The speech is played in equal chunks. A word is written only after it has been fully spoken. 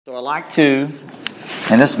So I'd like to,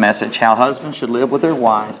 in this message, how husbands should live with their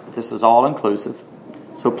wives, but this is all inclusive.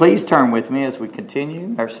 So please turn with me as we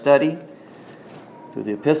continue our study through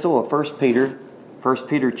the epistle of 1 Peter. 1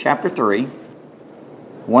 Peter chapter 3.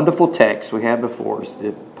 Wonderful text we have before us. The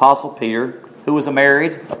Apostle Peter, who was a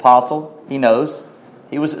married apostle, he knows,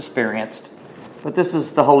 he was experienced. But this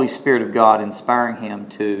is the Holy Spirit of God inspiring him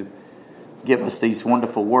to give us these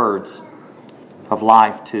wonderful words of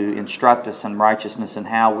life to instruct us in righteousness and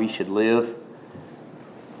how we should live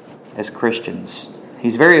as Christians.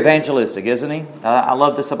 He's very evangelistic, isn't he? I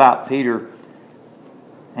love this about Peter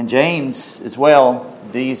and James as well.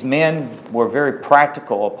 These men were very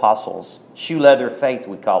practical apostles. Shoe leather faith,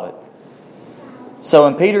 we call it. So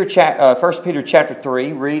in 1 Peter chapter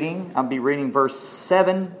 3, I'll be reading verse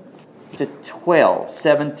 7 to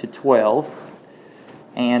 12.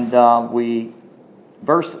 And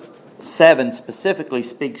verse 7 specifically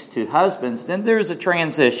speaks to husbands. Then there's a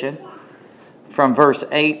transition from verse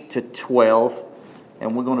 8 to 12.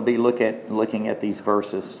 And we're going to be looking at these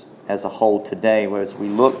verses as a whole today, as we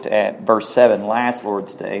looked at verse 7 last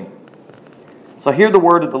Lord's Day. So hear the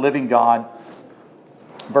word of the living God.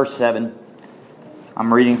 Verse 7.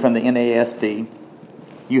 I'm reading from the NASB.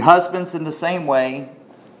 You husbands, in the same way,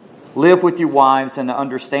 live with your wives in an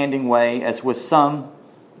understanding way, as with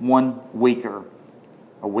someone weaker,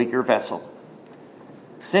 a weaker vessel,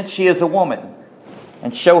 since she is a woman,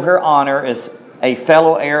 and show her honor as a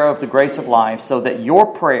fellow heir of the grace of life, so that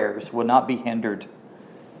your prayers will not be hindered.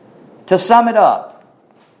 To sum it up,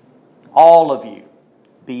 all of you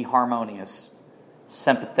be harmonious,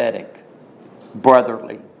 sympathetic,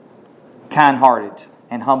 brotherly, kind-hearted,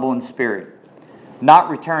 and humble in spirit,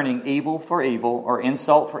 not returning evil for evil or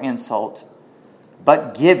insult for insult,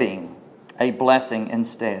 but giving a blessing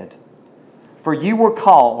instead. For you were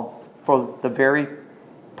called for the very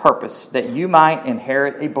purpose that you might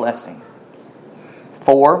inherit a blessing.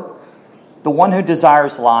 For the one who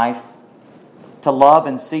desires life, to love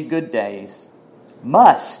and see good days,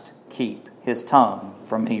 must keep his tongue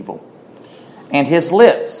from evil, and his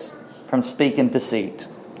lips from speaking deceit.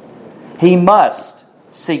 He must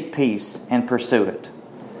seek peace and pursue it.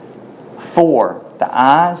 For the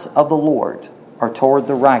eyes of the Lord are toward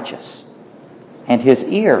the righteous, and his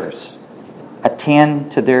ears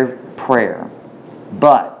attend to their prayer.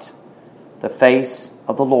 But the face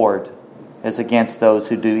of the Lord is against those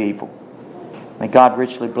who do evil. May God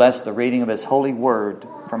richly bless the reading of His holy word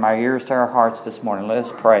from our ears to our hearts this morning. Let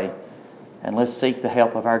us pray, and let's seek the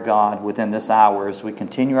help of our God within this hour as we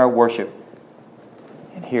continue our worship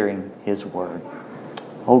and hearing His word.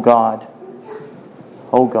 O God,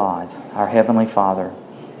 our Heavenly Father,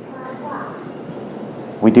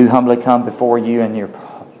 we do humbly come before you in your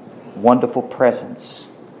wonderful presence,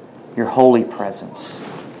 your holy presence,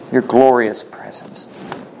 your glorious presence.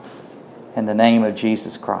 In the name of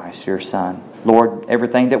Jesus Christ, your Son. Lord,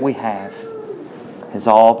 everything that we have is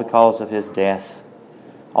all because of His death,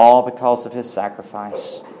 all because of His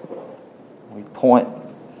sacrifice.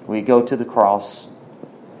 We go to the cross.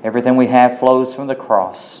 Everything we have flows from the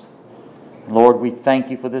cross. Lord, we thank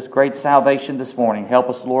you for this great salvation this morning. Help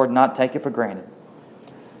us, Lord, not take it for granted.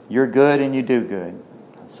 You're good and you do good.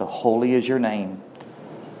 So holy is your name.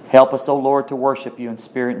 Help us, O Lord, to worship you in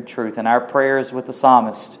spirit and truth. And our prayers with the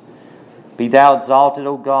psalmist, be thou exalted,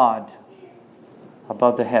 O God,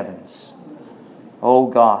 above the heavens. O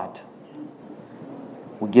God,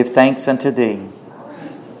 we give thanks unto thee.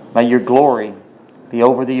 May your glory be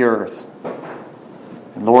over the earth.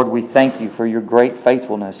 And Lord, we thank you for your great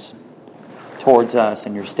faithfulness towards us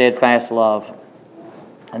and your steadfast love.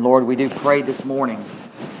 And Lord, we do pray this morning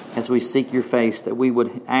as we seek your face that we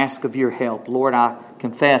would ask of your help. Lord, I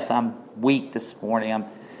confess I'm weak this morning.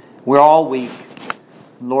 We're all weak.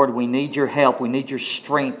 Lord, we need your help. We need your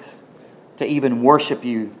strength to even worship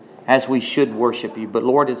you as we should worship you. But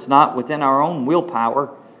Lord, it's not within our own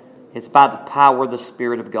willpower. It's by the power of the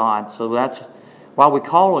Spirit of God. So that's why we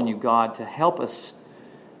call on you, God, to help us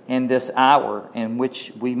in this hour in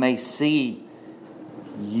which we may see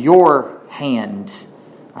your hand,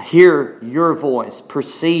 hear your voice,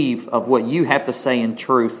 perceive of what you have to say in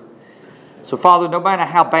truth. So Father, no matter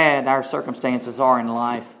how bad our circumstances are in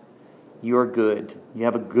life, you're good. You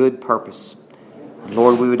have a good purpose.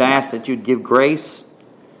 Lord, we would ask that you'd give grace.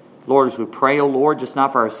 Lord, as we pray, oh Lord, just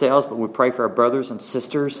not for ourselves, but we pray for our brothers and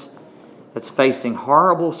sisters that's facing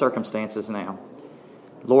horrible circumstances now.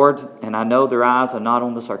 Lord, and I know their eyes are not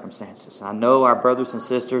on the circumstances. I know our brothers and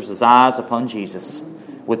sisters' eyes upon Jesus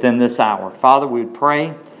within this hour. Father, we would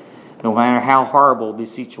pray, no matter how horrible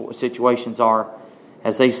these situations are,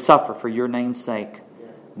 as they suffer for your name's sake.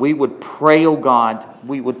 We would pray, oh God,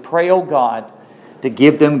 to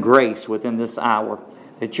give them grace within this hour.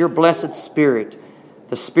 That your blessed Spirit,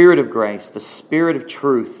 the Spirit of grace, the Spirit of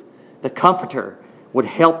truth, the Comforter, would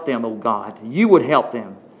help them, O God. You would help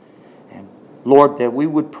them. And Lord, that we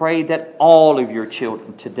would pray that all of your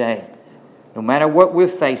children today, no matter what we're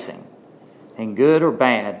facing, in good or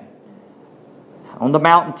bad, on the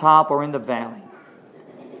mountaintop or in the valley,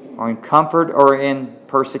 or in comfort or in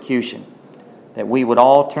persecution, that we would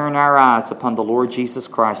all turn our eyes upon the Lord Jesus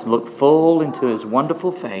Christ and look full into His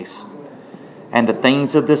wonderful face, and the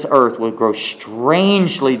things of this earth would grow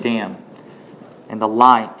strangely dim in the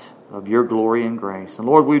light of your glory and grace. And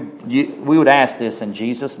Lord, we would ask this in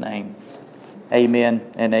Jesus' name. Amen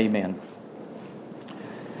and amen.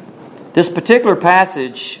 This particular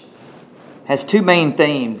passage has two main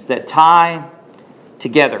themes that tie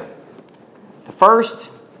together. The first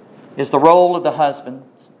is the role of the husbands.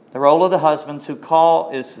 The role of the husbands whose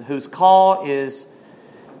call is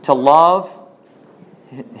to love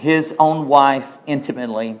his own wife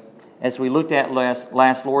intimately, as we looked at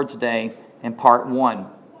last Lord's Day in part 1.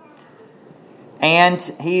 And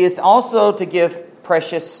he is also to give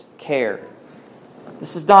precious care.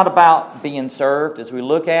 This is not about being served, as we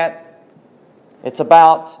look at. It's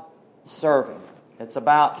about serving. It's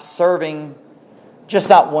about serving just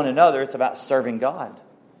not one another. It's about serving God.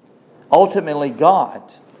 Ultimately, God.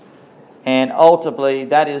 And ultimately,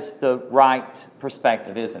 that is the right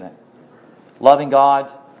perspective, isn't it? Loving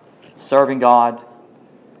God, serving God,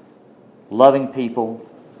 loving people,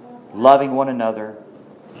 loving one another,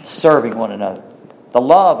 serving one another. The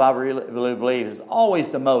love, I really believe, is always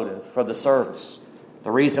the motive for the service.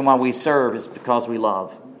 The reason why we serve is because we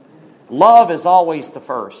love. Love is always the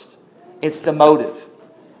first. It's the motive.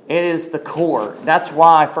 It is the core. That's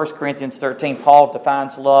why 1 Corinthians 13, Paul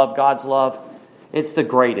defines love, God's love. It's the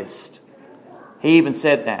greatest. He even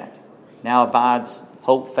said that. Now abides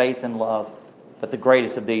hope, faith, and love. But the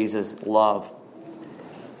greatest of these is love.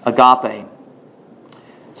 Agape.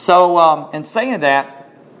 So, in saying that,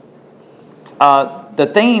 the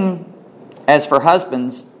theme, as for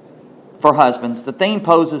husbands, the theme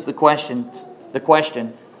poses the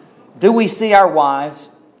question, do we see our wives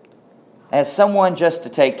as someone just to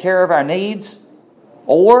take care of our needs?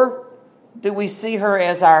 Or do we see her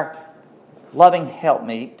as our loving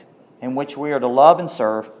helpmeet in which we are to love and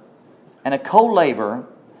serve, and a co-laborer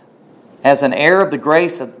as an heir of the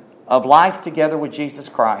grace of life together with Jesus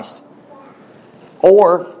Christ?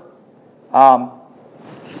 Or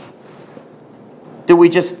do we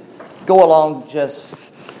just go along just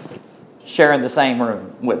sharing the same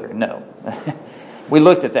room with her? No. We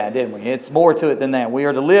looked at that, didn't we? It's more to it than that. We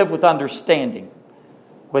are to live with understanding,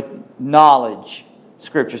 with knowledge,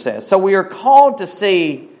 Scripture says. So we are called to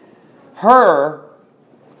see her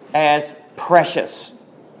as precious.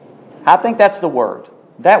 I think that's the word.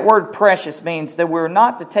 That word precious means that we're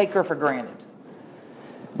not to take her for granted.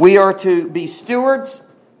 We are to be stewards,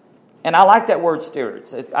 and I like that word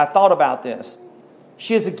stewards. I thought about this.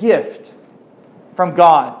 She is a gift from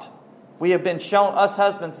God. We have been shown, us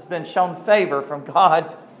husbands have been shown favor from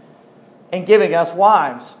God in giving us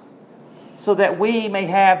wives, so that we may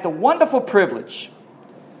have the wonderful privilege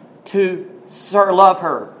to love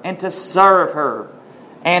her and to serve her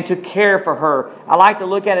and to care for her. I like to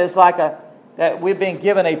look at it as like that we've been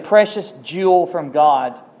given a precious jewel from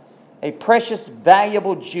God, a precious,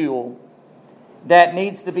 valuable jewel that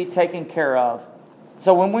needs to be taken care of.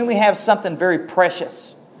 So when we have something very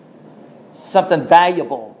precious, something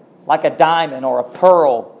valuable, like a diamond or a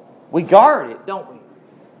pearl, we guard it, don't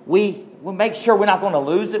we? We make sure we're not going to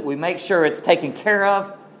lose it. We make sure it's taken care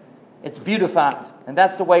of. It's beautified. And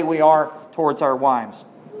that's the way we are towards our wives.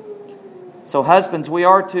 So husbands, we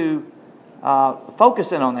are to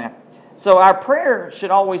focus in on that. So our prayer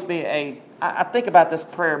should always be I think about this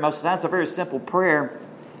prayer most of the time. It's a very simple prayer.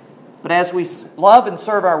 But as we love and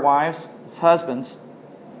serve our wives as husbands,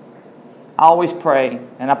 I always pray,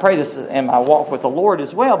 and I pray this in my walk with the Lord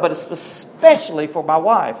as well, but especially for my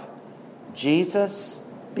wife. Jesus,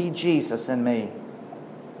 be Jesus in me.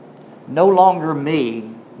 No longer me,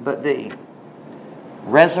 but thee.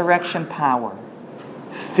 Resurrection power.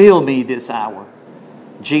 Fill me this hour.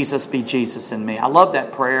 Jesus, be Jesus in me. I love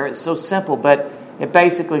that prayer. It's so simple, but it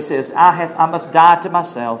basically says, I must die to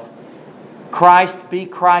myself. Christ be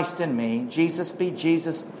Christ in me. Jesus be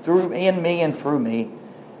Jesus in me and through me.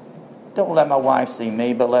 Don't let my wife see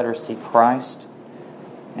me, but let her see Christ.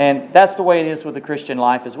 And that's the way it is with the Christian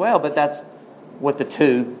life as well, but that's what the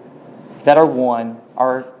two that are one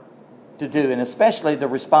are to do, and especially the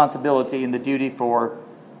responsibility and the duty for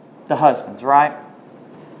the husbands, right?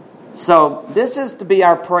 So this is to be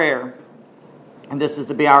our prayer, and this is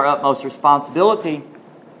to be our utmost responsibility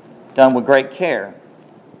done with great care.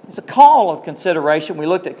 It's a call of consideration. We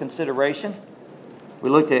looked at consideration. We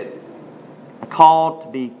looked at a call to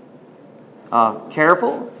be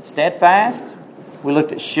careful, steadfast. We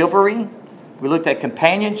looked at chivalry. We looked at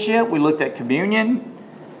companionship. We looked at communion,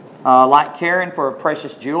 like caring for a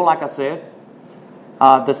precious jewel, like I said.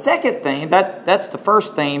 The second theme, that's the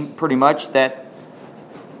first theme pretty much that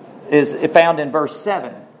is found in verse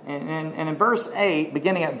 7. And in verse 8,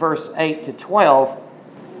 beginning at verse 8 to 12,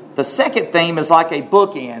 the second theme is like a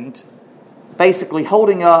bookend, basically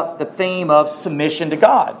holding up the theme of submission to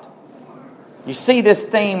God. You see this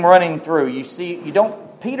theme running through.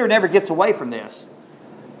 Peter never gets away from this.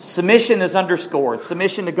 Submission is underscored.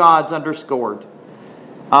 Submission to God's underscored.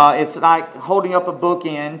 It's like holding up a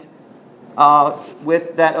bookend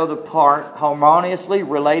with that other part, harmoniously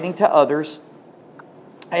relating to others.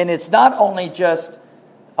 And it's not only just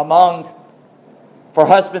for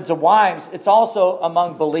husbands and wives, it's also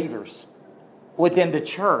among believers within the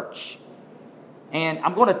church. And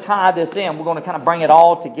I'm going to tie this in. We're going to kind of bring it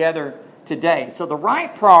all together today. So the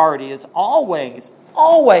right priority is always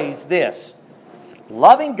this: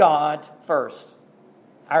 loving God first.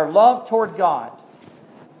 Our love toward God.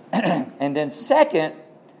 And then second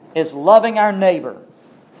is loving our neighbor.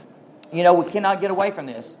 We cannot get away from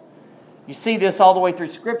this. You see this all the way through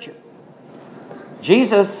Scripture.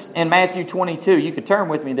 Jesus in Matthew 22, you could turn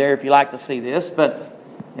with me there if you like to see this, but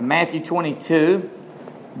in Matthew 22,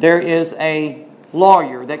 there is a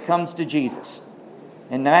lawyer that comes to Jesus.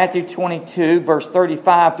 In Matthew 22, verse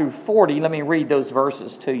 35 through 40, let me read those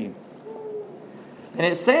verses to you. And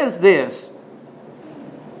it says this: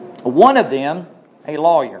 one of them, a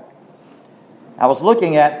lawyer. I was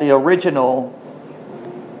looking at the original,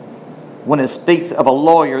 when it speaks of a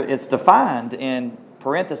lawyer, it's defined in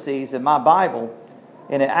parentheses in my Bible,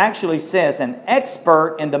 and it actually says an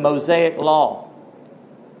expert in the Mosaic law.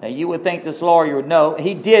 Now you would think this lawyer would know.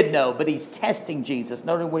 He did know, but he's testing Jesus.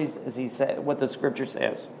 Notice what the Scripture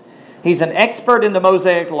says. He's an expert in the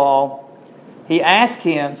Mosaic law. He asked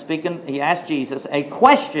Jesus a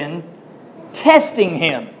question, testing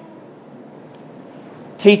him.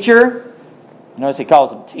 Teacher, notice he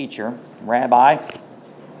calls him teacher, rabbi,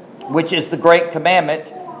 which is the great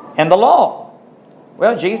commandment and the law?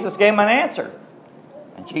 Well, Jesus gave him an answer.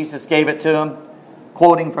 And Jesus gave it to him,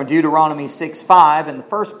 quoting from Deuteronomy 6:5. In the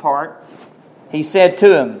first part, he said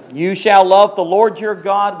to him, "You shall love the Lord your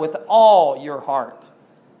God with all your heart,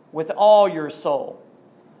 with all your soul,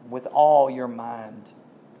 with all your mind."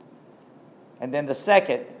 And then the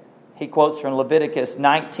second, he quotes from Leviticus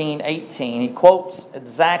 19:18. He quotes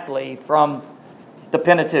exactly from the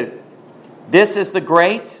Pentateuch. This is the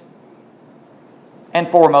great and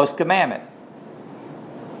foremost commandment,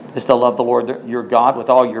 is to love the Lord your God with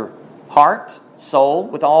all your heart, soul,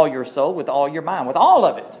 with all your soul, with all your mind, with all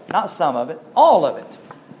of it, not some of it, all of it.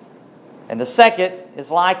 And the second is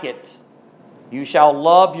like it: you shall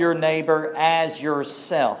love your neighbor as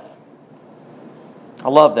yourself. I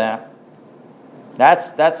love that.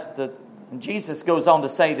 And Jesus goes on to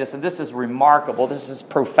say this, and this is remarkable, this is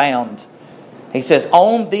profound. He says,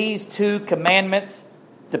 on these two commandments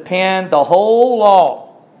depend the whole law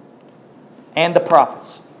and the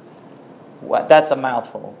prophets. Well, that's a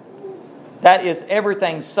mouthful. That is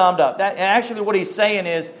everything summed up. And actually what he's saying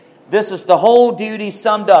is, this is the whole duty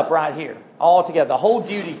summed up right here, all together. The whole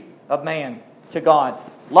duty of man to God.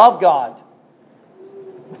 Love God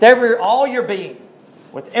with all your being,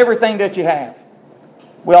 with everything that you have.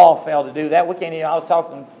 We all fail to do that. We can't even. I was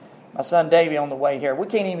talking to my son Davey on the way here. We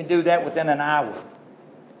can't even do that within an hour.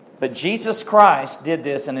 But Jesus Christ did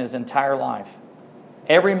this in His entire life.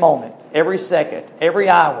 Every moment, every second, every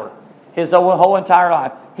hour, His whole entire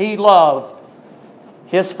life, He loved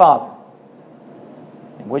His Father,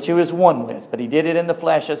 in which He was one with. But He did it in the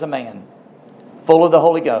flesh as a man, full of the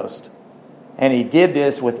Holy Ghost. And He did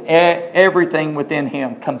this with everything within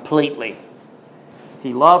Him completely.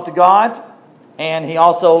 He loved God, and He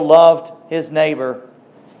also loved His neighbor.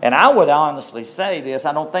 And I would honestly say this,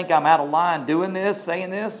 I don't think I'm out of line doing this, saying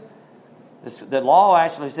this. The law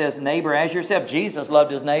actually says neighbor as yourself. Jesus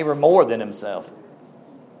loved His neighbor more than Himself.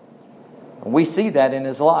 And we see that in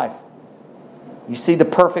His life. You see the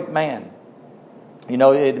perfect man.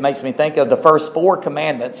 It makes me think of the first 4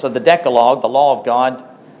 commandments of the Decalogue, the law of God,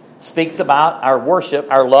 speaks about our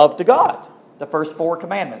worship, our love to God. The first 4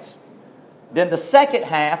 commandments. Then the second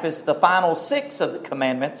half is the final 6 of the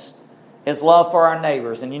commandments, is love for our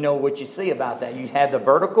neighbors. And you know what you see about that. You have the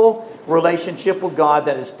vertical relationship with God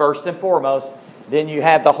that is first and foremost. Then you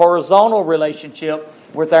have the horizontal relationship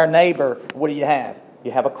with our neighbor. What do you have?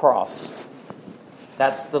 You have a cross.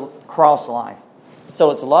 That's the cross life.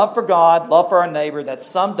 So it's love for God, love for our neighbor that's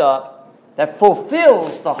summed up, that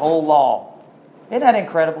fulfills the whole law. Isn't that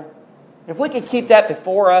incredible? If we could keep that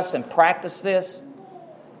before us and practice this,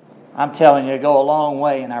 I'm telling you, it'll go a long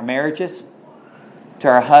way in our marriages, to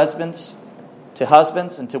our husbands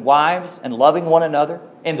and to wives, and loving one another,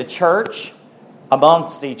 in the church,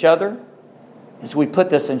 amongst each other, as we put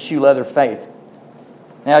this in shoe leather faith.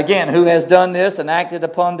 Now again, who has done this and acted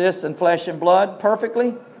upon this in flesh and blood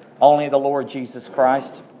perfectly? Only the Lord Jesus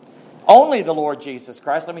Christ. Only the Lord Jesus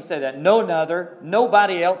Christ. Let me say that.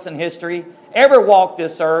 Nobody else in history ever walked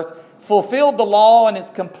this earth, fulfilled the law in its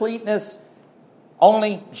completeness.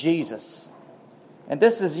 Only Jesus. And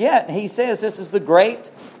this is he says this is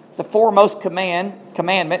the foremost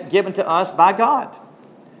commandment given to us by God.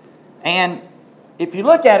 And if you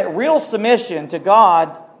look at it, real submission to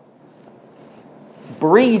God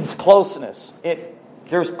breeds closeness.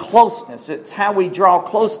 There's closeness. It's how we draw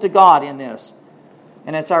close to God in this.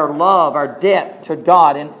 And it's our love, our depth to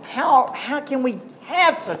God. And how can we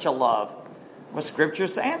have such a love? Well, Scripture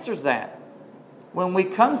answers that. When we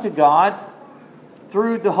come to God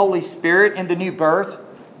through the Holy Spirit in the new birth,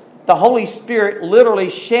 the Holy Spirit literally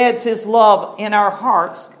sheds His love in our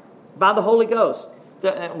hearts by the Holy Ghost.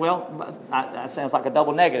 Well, that sounds like a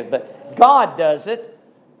double negative, but God does it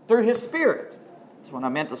through His Spirit. That's what I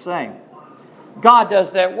meant to say. God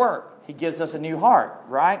does that work. He gives us a new heart,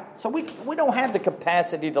 right? So we don't have the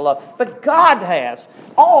capacity to love, but God has.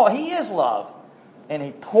 He is love. And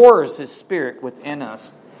He pours His Spirit within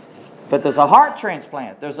us. But there's a heart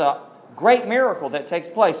transplant. There's a great miracle that takes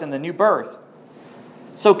place in the new birth.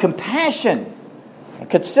 So compassion and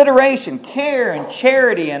consideration, care and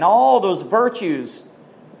charity and all those virtues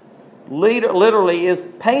literally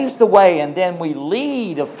paves the way, and then we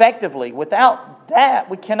lead effectively. Without that,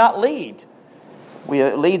 we cannot lead.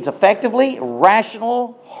 It leads effectively,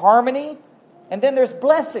 rational, harmony, and then there's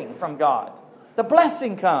blessing from God. The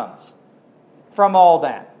blessing comes from all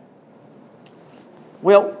that.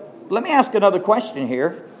 Well, let me ask another question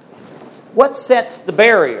here. What sets the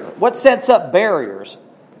barrier? What sets up barriers?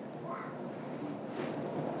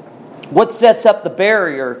 What sets up the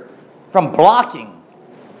barrier from blocking,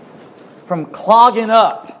 from clogging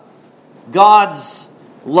up God's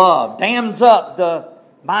love, dams up the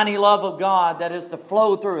mighty love of God that is to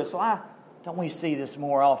flow through us? Why don't we see this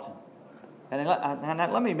more often? And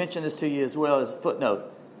let me mention this to you as well as a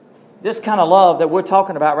footnote. This kind of love that we're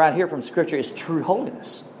talking about right here from Scripture is true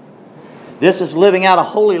holiness. This is living out a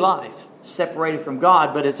holy life, separated from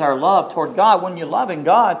God, but it's our love toward God. When you're loving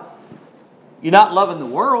God, you're not loving the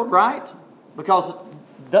world, right? Because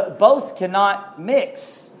both cannot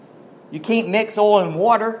mix. You can't mix oil and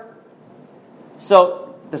water.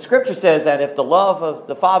 So the Scripture says that if the love of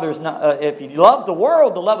the Father is not, if you love the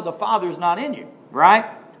world, the love of the Father is not in you, right?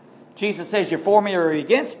 Jesus says you're for me or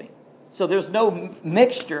against me. So there's no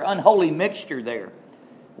mixture, unholy mixture there,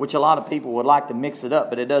 which a lot of people would like to mix it up,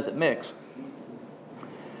 but it doesn't mix.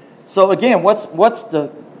 So again, what's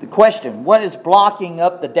the question? What is blocking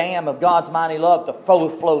up the dam of God's mighty love to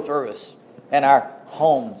flow through us and our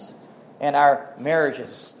homes and our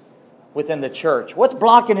marriages within the church? What's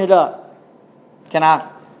blocking it up? Can I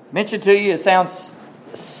mention to you, it sounds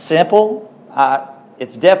simple.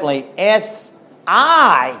 It's definitely S-I-N.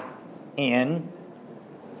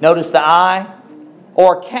 Notice the I.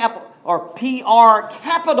 Or P-R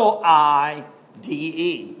capital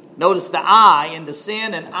I-D-E. Notice the I in the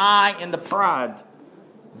sin and I in the pride.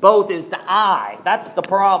 Both is the I. That's the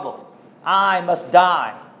problem. I must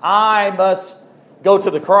die. I must go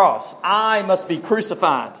to the cross. I must be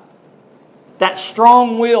crucified. That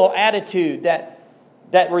strong will attitude that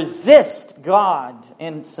resists God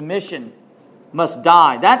in submission must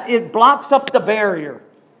die. That it blocks up the barrier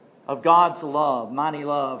of God's love, mighty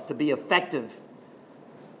love, to be effective.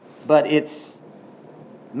 But it's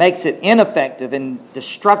makes it ineffective and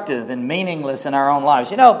destructive and meaningless in our own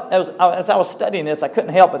lives. You know, as I was studying this, I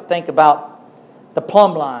couldn't help but think about the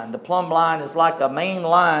plumb line. The plumb line is like a main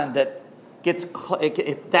line that gets,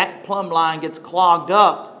 if that plumb line gets clogged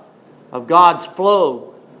up of God's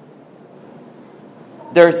flow,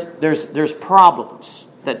 there's problems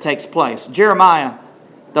that takes place. Jeremiah,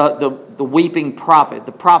 the weeping prophet,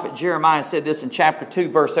 the prophet Jeremiah said this in chapter 2,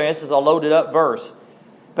 verse 3. This is a loaded up verse.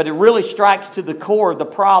 But it really strikes to the core of the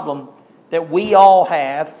problem that we all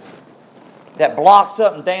have that blocks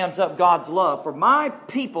up and dams up God's love. For my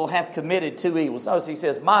people have committed two evils. Notice he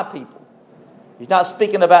says, my people. He's not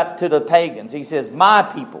speaking about to the pagans. He says, my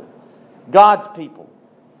people. God's people.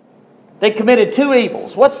 They committed two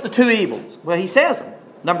evils. What's the two evils? Well, he says them.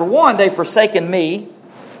 Number one, they've forsaken me.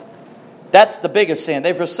 That's the biggest sin.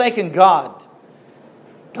 They've forsaken God.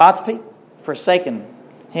 God's people. forsaken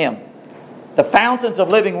Him. The fountains of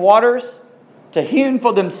living waters, to hewn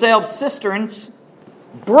for themselves cisterns,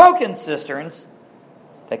 broken cisterns,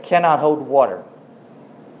 that cannot hold water.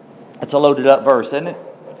 That's a loaded up verse, isn't it?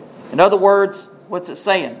 In other words, what's it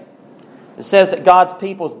saying? It says that God's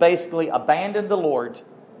people has basically abandoned the Lord,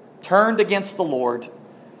 turned against the Lord,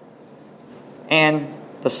 and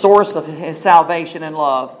the source of His salvation and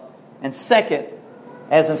love. And second,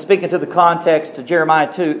 as in speaking to the context to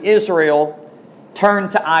Jeremiah 2, Israel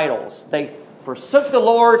turned to idols. They forsook the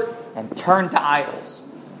Lord and turned to idols.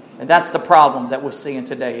 And that's the problem that we're seeing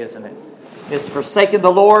today, isn't it? It's forsaking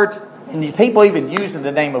the Lord, and people even using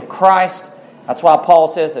the name of Christ. That's why Paul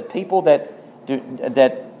says that people that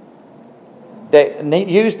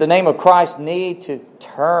use the name of Christ need to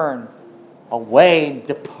turn away,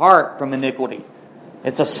 depart from iniquity.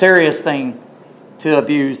 It's a serious thing to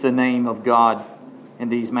abuse the name of God in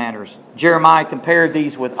these matters. Jeremiah compared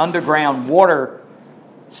these with underground water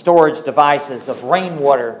storage devices of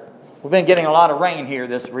rainwater. We've been getting a lot of rain here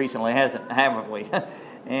this recently, haven't we?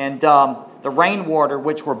 And the rainwater,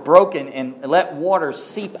 which were broken and let water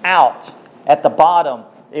seep out at the bottom,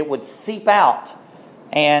 it would seep out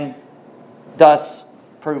and thus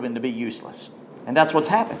proven to be useless. And that's what's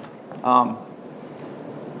happened.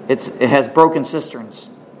 It has broken cisterns,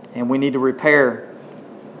 and we need to repair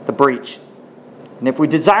the breach. And if we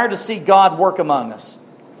desire to see God work among us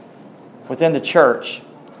within the church,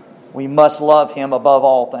 we must love Him above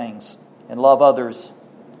all things and love others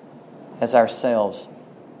as ourselves.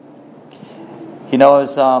 You know,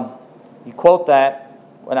 as you quote that,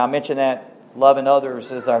 when I mention that, loving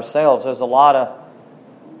others as ourselves, there's a lot of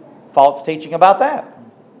false teaching about that.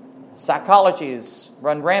 Psychology is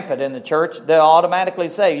run rampant in the church. They'll automatically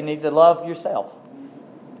say you need to love yourself.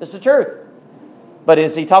 It's the truth. But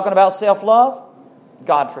is he talking about self-love?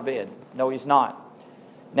 God forbid. No, he's not.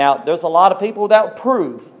 Now, there's a lot of people that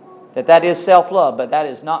prove that that is self-love, but that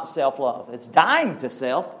is not self-love. It's dying to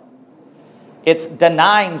self. It's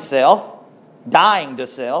denying self, dying to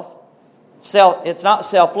self. It's not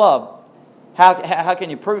self-love. How can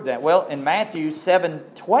you prove that? Well, in Matthew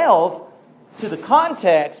 7:12, to the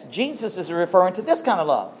context, Jesus is referring to this kind of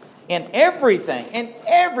love. In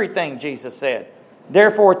everything, Jesus said.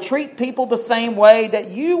 Therefore, treat people the same way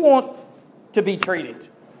that you want to be treated.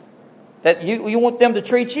 That you want them to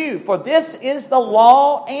treat you. For this is the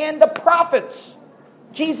law and the prophets.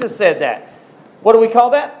 Jesus said that. What do we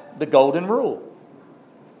call that? The golden rule.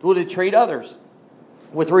 We're to treat others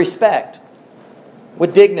with respect,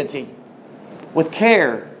 with dignity, with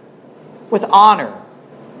care, with honor,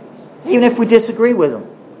 even if we disagree with them.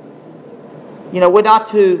 You know, we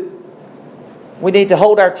need to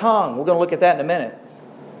hold our tongue. We're going to look at that in a minute.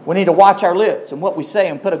 We need to watch our lips and what we say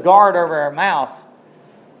and put a guard over our mouth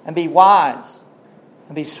and be wise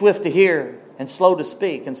and be swift to hear and slow to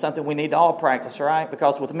speak, and something we need to all practice, right?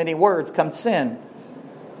 Because with many words comes sin.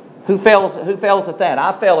 Who fails at that?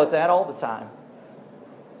 I fail at that all the time.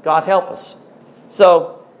 God help us.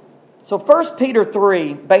 So 1 Peter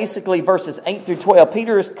 3, basically verses 8 through 12,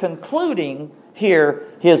 Peter is concluding here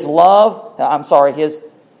his line of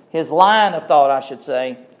thought, I should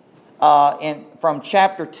say, from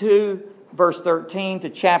chapter 2, verse 13 to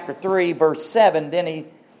chapter 3, verse 7. Then he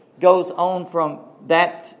goes on from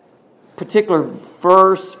that particular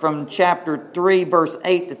verse from chapter 3, verse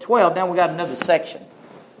 8 to 12. Now we got another section.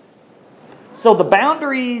 So the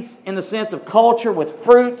boundaries in the sense of culture with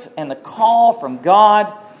fruit and the call from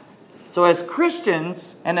God. So as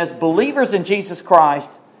Christians and as believers in Jesus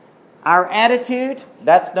Christ, our attitude,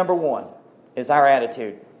 that's number one, is our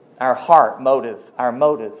attitude, our heart, our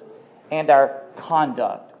motive, and our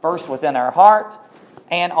conduct. First within our heart,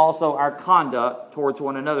 and also our conduct towards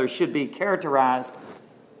one another should be characterized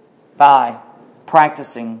by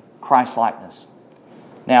practicing Christ-likeness.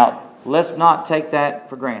 Now, let's not take that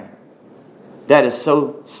for granted. That is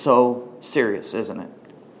so serious, isn't it?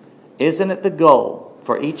 Isn't it the goal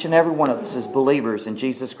for each and every one of us as believers in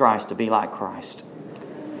Jesus Christ to be like Christ?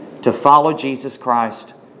 To follow Jesus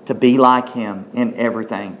Christ, to be like Him in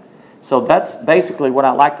everything. So that's basically what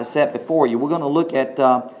I'd like to set before you. We're going to look at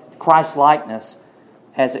Christ-likeness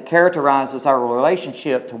as it characterizes our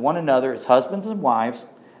relationship to one another as husbands and wives,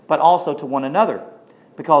 but also to one another.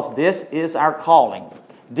 Because this is our calling.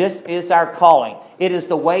 This is our calling. It is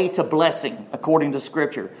the way to blessing, according to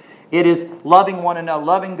Scripture. It is loving one another,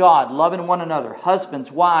 loving God, loving one another,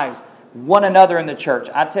 husbands, wives, one another in the church.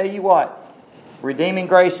 I tell you what, Redeeming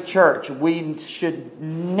Grace Church, we should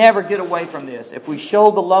never get away from this. If we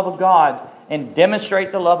show the love of God and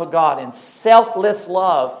demonstrate the love of God in selfless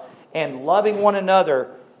love and loving one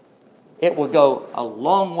another it will go a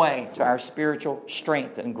long way to our spiritual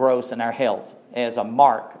strength and growth and our health as a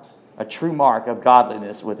mark, a true mark of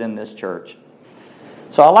godliness within this church.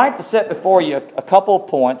 So I'd like to set before you a couple of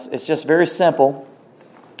points. It's just very simple.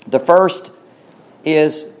 The first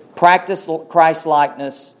is practice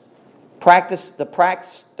Christ-likeness. The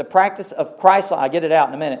practice of Christ. I'll get it out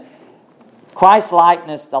in a minute.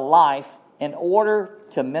 Christ-likeness, the life, in order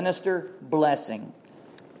to minister blessing.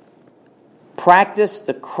 Practice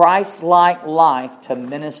the Christ-like life to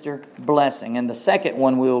minister blessing. And the second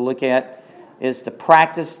one we will look at is to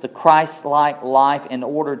practice the Christ-like life in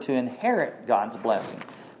order to inherit God's blessing.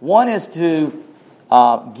 One is to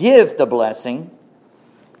give the blessing,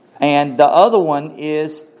 and the other one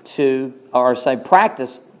is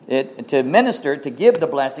practice it, to minister, to give the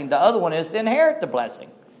blessing. The other one is to inherit the blessing.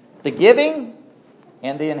 The giving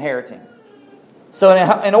and the inheriting. So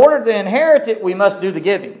in order to inherit it, we must do the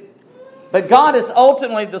giving. But God is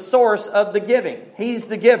ultimately the source of the giving. He's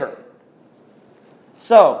the giver.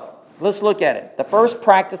 So, let's look at it. The first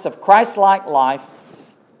practice of Christ-like life,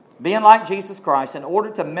 being like Jesus Christ, in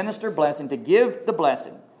order to minister blessing, to give the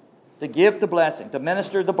blessing, to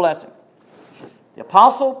minister the blessing. The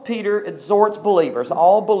Apostle Peter exhorts believers,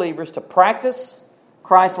 all believers, to practice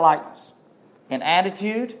Christ-likeness in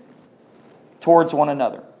attitude towards one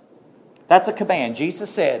another. That's a command. Jesus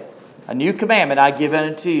said, "A new commandment I give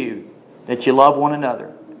unto you, that you love one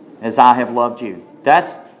another as I have loved you."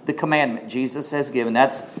 That's the commandment Jesus has given.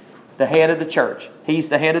 That's the head of the church. He's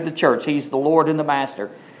the head of the church. He's the Lord and the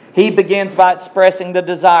Master. He begins by expressing the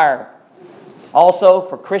desire also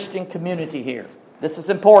for Christian community here. This is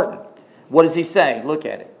important. What does he say? Look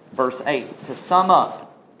at it. Verse 8. To sum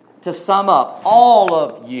up, all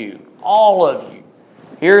of you.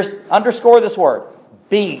 Underscore this word.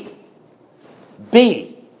 Be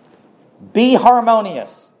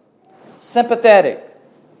harmonious, sympathetic,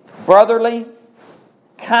 brotherly,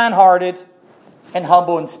 kind-hearted, and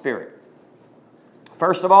humble in spirit.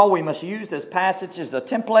 First of all, we must use this passage as a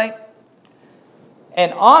template.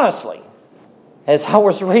 And honestly, as I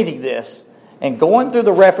was reading this and going through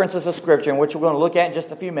the references of Scripture, which we're going to look at in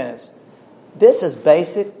just a few minutes, this is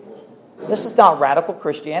basic. This is not radical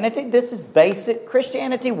Christianity. This is basic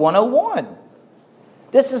Christianity 101.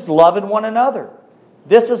 This is loving one another.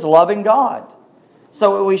 This is loving God.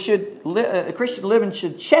 So we should, Christian living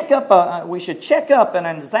should check up. We should check up and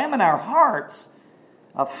examine our hearts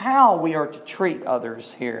of how we are to treat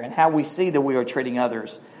others here and how we see that we are treating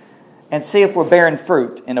others, and see if we're bearing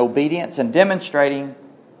fruit in obedience and demonstrating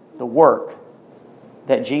the work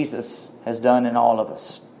that Jesus has done in all of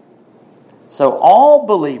us. So all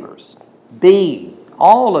believers,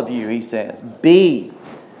 all of you, he says,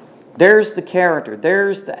 there's the character,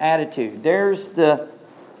 there's the attitude, there's the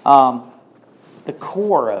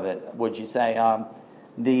core of it, would you say,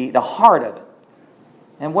 the heart of it.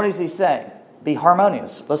 And what does he say? Be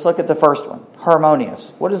harmonious. Let's look at the first one.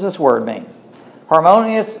 Harmonious. What does this word mean?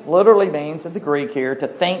 Harmonious literally means, in the Greek here, to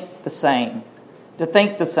think the same. To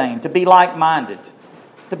think the same. To be like-minded.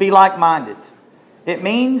 To be like-minded. It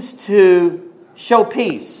means to show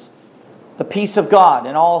peace. The peace of God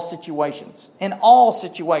in all situations. In all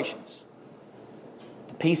situations.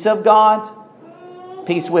 The peace of God.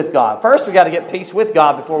 Peace with God. First, we've got to get peace with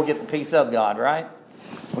God before we get the peace of God, right?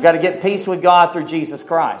 We've got to get peace with God through Jesus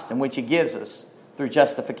Christ, in which He gives us through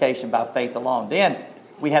justification by faith alone. Then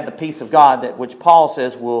we have the peace of God, that which Paul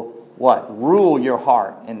says will what? Rule your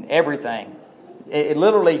heart and everything. It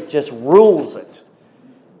literally just rules it.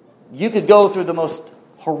 You could go through the most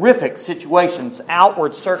horrific situations,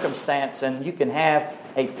 outward circumstance, and you can have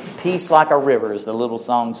a peace like a river, as the little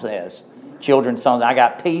song says. Children's songs, I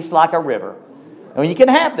got peace like a river. And you can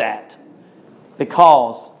have that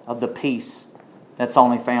because of the peace that's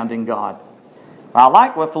only found in God. I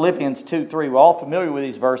like what Philippians 2:3, we're all familiar with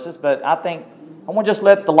these verses, but I think I want to just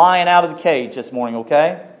let the lion out of the cage this morning,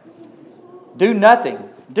 okay? Do nothing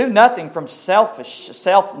from selfishness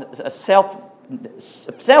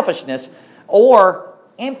or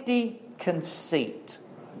empty conceit.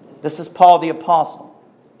 This is Paul the Apostle,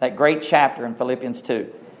 that great chapter in Philippians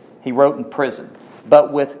 2. He wrote in prison.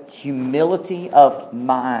 But with humility of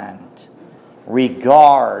mind,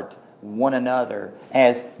 regard one another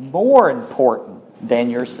as more important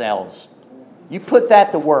than yourselves. You put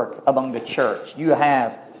that to work among the church. You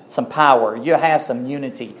have some power. You have some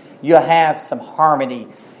unity. You have some harmony.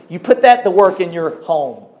 You put that to work in your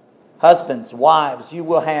home. Husbands, wives, you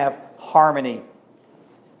will have harmony.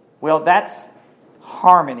 Well, that's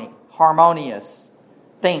harmony. Harmonious.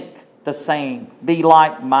 Think the same. Be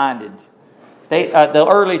like-minded. The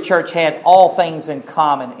early church had all things in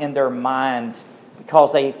common in their mind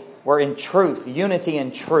because they were in truth, unity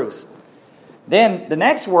in truth. Then the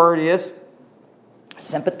next word is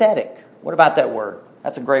sympathetic. What about that word?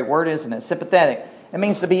 That's a great word, isn't it? Sympathetic. It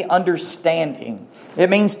means to be understanding. It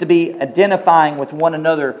means to be identifying with one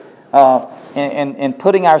another and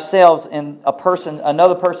putting ourselves in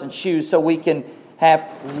another person's shoes so we can have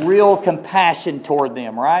real compassion toward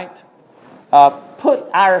them, right? Put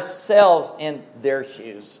ourselves in their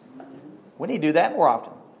shoes. We need to do that more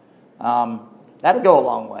often. That'll go a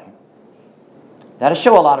long way. That'll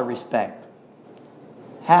show a lot of respect.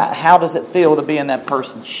 How does it feel to be in that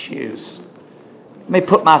person's shoes? Let me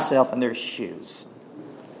put myself in their shoes.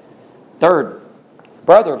 Third,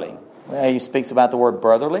 brotherly. Well, he speaks about the word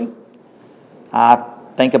brotherly. I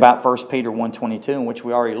think about 1 Peter 1:22, in which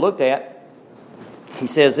we already looked at. He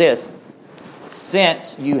says this,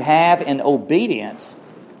 since you have in obedience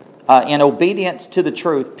to the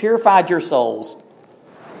truth, purified your souls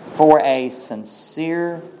for a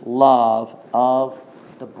sincere love of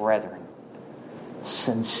the brethren.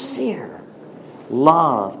 Sincere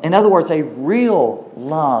love. In other words, a real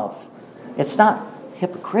love. It's not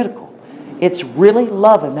hypocritical. It's really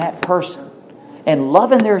loving that person and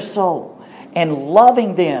loving their soul and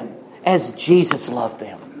loving them as Jesus loved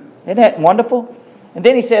them. Isn't that wonderful? And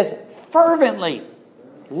then he says, fervently.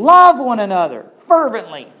 Love one another.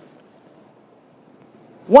 Fervently.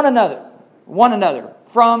 One another. One another.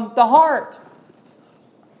 From the heart.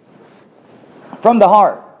 From the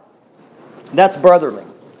heart. That's brotherly.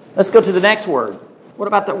 Let's go to the next word. What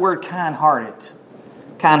about that word kind-hearted?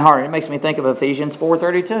 Kind-hearted. It makes me think of Ephesians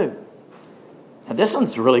 4:32. Now this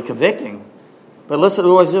one's really convicting. But listen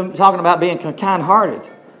to what he's talking about being kind-hearted.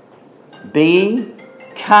 Be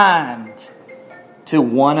kind to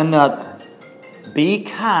one another. Be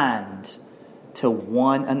kind to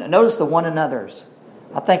one another. Notice the one another's.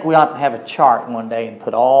 I think we ought to have a chart one day and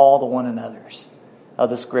put all the one another's of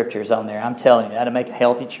the scriptures on there. I'm telling you, that'll make a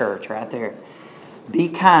healthy church right there. Be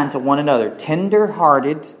kind to one another.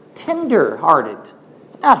 Tender-hearted. Tender-hearted.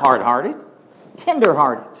 Not hard-hearted.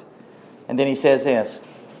 Tender-hearted. And then he says this,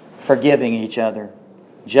 forgiving each other,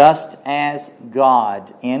 just as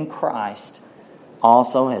God in Christ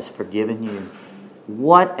also has forgiven you.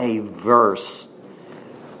 What a verse.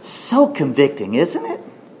 So convicting, isn't it?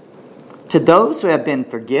 To those who have been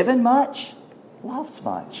forgiven much, loves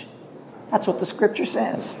much. That's what the scripture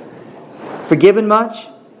says. Forgiven much,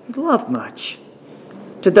 loved much.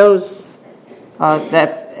 To those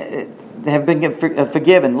that have been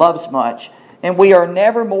forgiven, loves much. And we are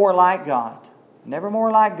never more like God. Never more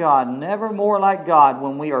like God. Never more like God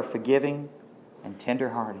when we are forgiving and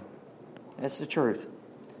tender-hearted. That's the truth.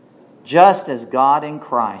 Just as God in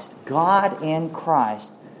Christ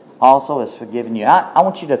also has forgiven you. I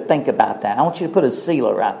want you to think about that. I want you to put a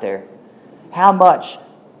sealer out there. How much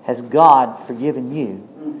has God forgiven you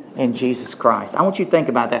in Jesus Christ? I want you to think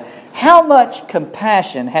about that. How much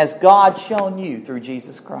compassion has God shown you through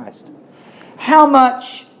Jesus Christ? How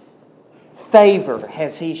much favor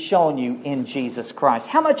has He shown you in Jesus Christ?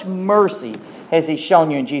 How much mercy has He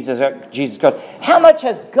shown you in Jesus Christ? How much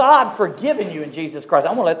has God forgiven you in Jesus Christ?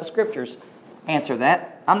 I'm going to let the scriptures answer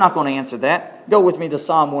that. I'm not going to answer that. Go with me to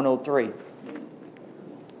Psalm 103.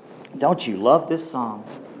 Don't you love this psalm?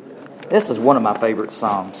 This is one of my favorite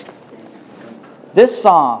psalms. This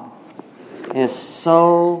psalm is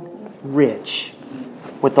so rich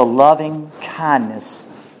with the loving kindness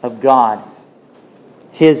of God.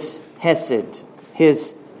 His hesed,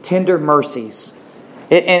 His tender mercies.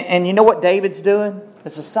 And you know what David's doing?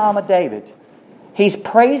 It's a psalm of David. He's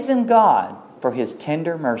praising God for His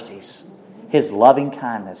tender mercies, His loving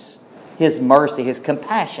kindness, His mercy, His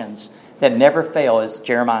compassions that never fail, as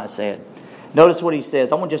Jeremiah said. Notice what he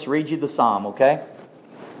says. I want to just read you the psalm, okay?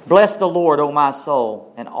 Bless the Lord, O my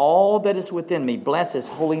soul, and all that is within me. Bless His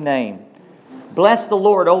holy name. Bless the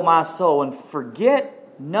Lord, O my soul, and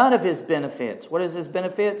forget none of His benefits. What is His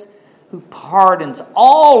benefits? Who pardons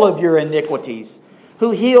all of your iniquities,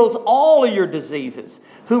 who heals all of your diseases,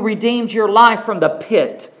 who redeems your life from the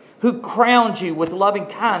pit, who crowns you with loving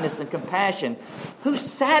kindness and compassion, who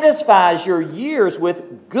satisfies your years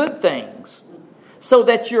with good things, so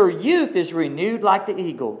that your youth is renewed like the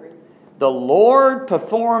eagle. The Lord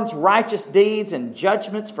performs righteous deeds and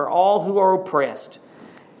judgments for all who are oppressed.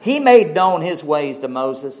 He made known His ways to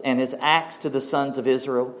Moses and His acts to the sons of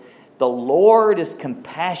Israel. The Lord is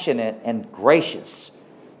compassionate and gracious,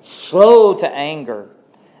 slow to anger,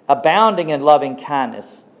 abounding in loving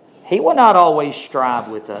kindness. He will not always strive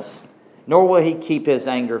with us, nor will He keep His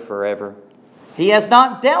anger forever. He has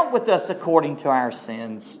not dealt with us according to our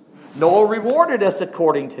sins, nor rewarded us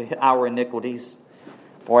according to our iniquities.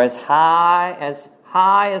 For as high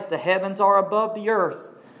as the heavens are above the earth,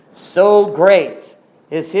 so great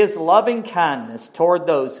is His loving kindness toward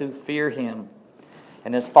those who fear Him.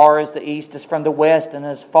 And as far as the east is from the west, and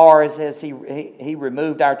as far as He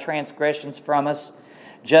removed our transgressions from us,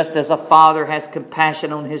 just as a father has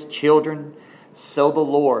compassion on his children, so the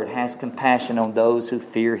Lord has compassion on those who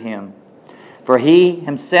fear Him. For He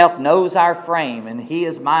Himself knows our frame, and He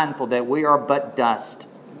is mindful that we are but dust.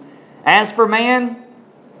 As for man,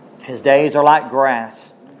 his days are like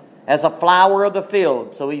grass, as a flower of the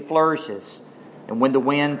field, so he flourishes. And when the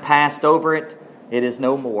wind passed over it, it is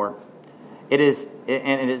no more. It is,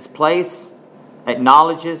 and in its place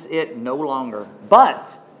acknowledges it no longer.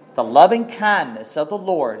 But the loving kindness of the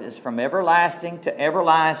Lord is from everlasting to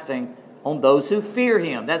everlasting on those who fear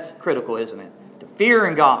Him. That's critical, isn't it? To fear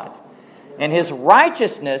in God. And His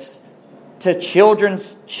righteousness to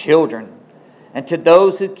children's children, and to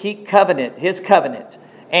those who keep covenant, His covenant,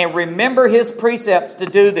 and remember His precepts to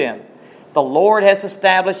do them. The Lord has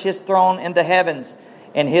established His throne in the heavens,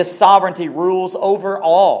 and His sovereignty rules over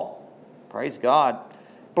all. Praise God.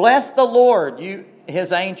 Bless the Lord, you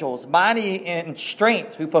His angels, mighty in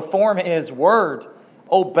strength, who perform His word,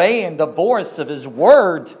 obeying the voice of His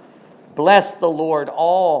word. Bless the Lord,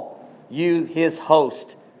 all you His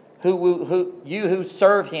host, who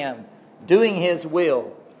serve Him, doing His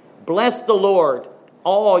will. Bless the Lord,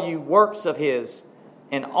 all you works of His,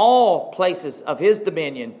 in all places of His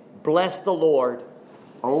dominion. Bless the Lord,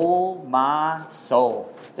 O my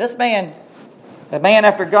soul. This man, a man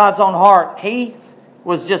after God's own heart, he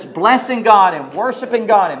was just blessing God and worshiping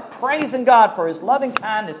God and praising God for His loving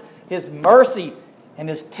kindness, His mercy, and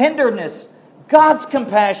His tenderness, God's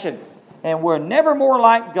compassion. And we're never more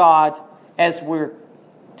like God as we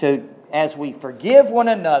forgive one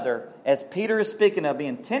another, as Peter is speaking of,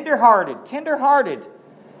 being tender-hearted,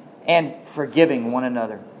 and forgiving one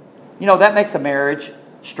another. You know, that makes a marriage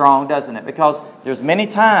strong, doesn't it? Because there's many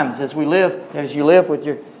times as you live with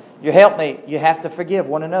your helpmate, you have to forgive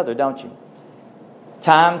one another, don't you?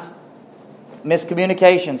 Times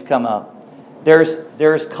miscommunications come up.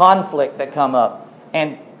 There's conflict that come up,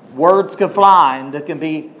 and words can fly and that can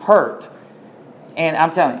be hurt. And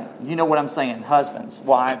I'm telling you, you know what I'm saying, husbands,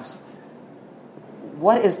 wives.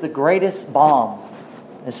 What is the greatest balm?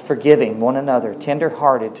 Is forgiving one another,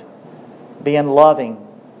 tender-hearted, being loving,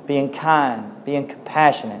 being kind, being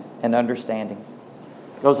compassionate, and understanding.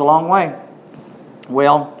 Goes a long way.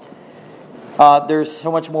 Well, there's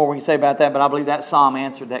so much more we can say about that, but I believe that psalm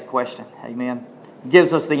answered that question. Amen.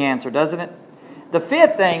 Gives us the answer, doesn't it? The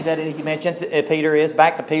fifth thing that he mentions, Peter is,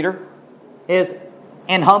 back to Peter, is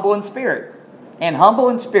and humble in spirit. And humble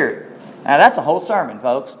in spirit. Now that's a whole sermon,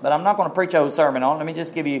 folks, but I'm not going to preach a whole sermon on it. Let me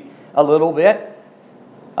just give you a little bit.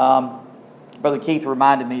 Brother Keith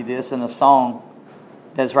reminded me of this in a song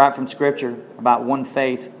that's right from Scripture about one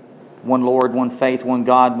faith, one Lord, one faith, one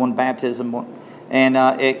God, one baptism. And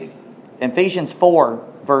Ephesians 4,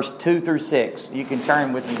 verse 2 through 6. You can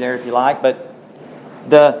turn with me there if you like. But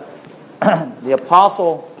the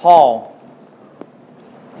Apostle Paul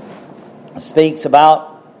speaks about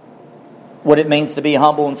what it means to be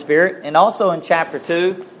humble in spirit. And also in chapter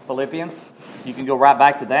 2, Philippians, you can go right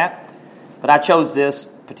back to that. But I chose this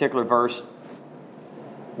particular verse.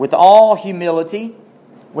 With all humility,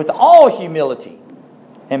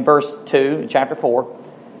 in verse 2, in chapter 4,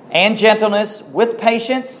 and gentleness, with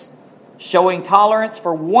patience, showing tolerance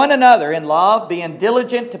for one another in love, being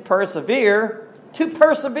diligent to preserve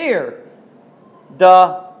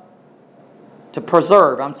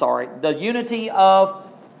the unity of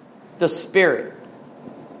the Spirit.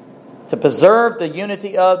 To preserve the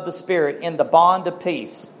unity of the Spirit in the bond of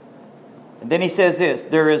peace. And then he says this,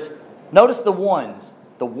 notice the ones.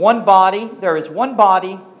 The one body, there is one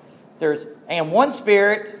body, and one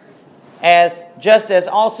Spirit, just as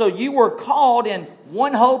also you were called in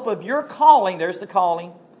one hope of your calling, there's the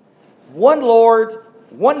calling, one Lord,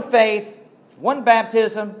 one faith, one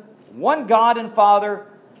baptism, one God and Father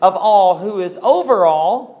of all, who is over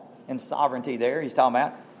all, in sovereignty there he's talking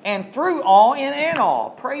about, and through all and in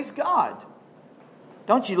all. Praise God.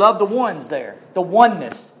 Don't you love the ones there? The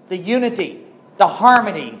oneness, the unity, the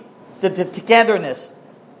harmony, the togetherness.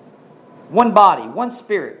 One body, one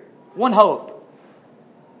Spirit, one hope,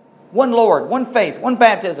 one Lord, one faith, one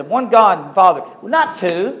baptism, one God and Father. Not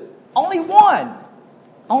two, only one.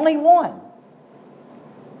 Only one.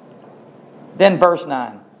 Then verse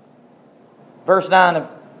 9. Verse 9 of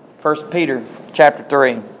 1 Peter chapter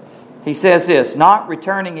 3. He says this, not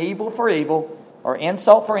returning evil for evil or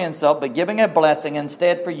insult for insult, but giving a blessing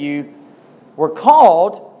instead, for you were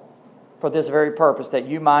called for this very purpose, that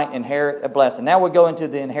you might inherit a blessing. Now we'll go into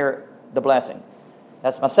the blessing.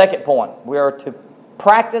 That's my second point. We are to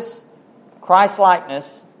practice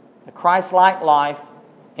Christ-likeness, the Christ-like life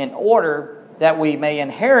in order that we may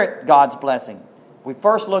inherit God's blessing. We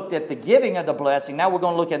first looked at the giving of the blessing. Now we're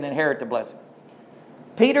going to look at the inherit the blessing.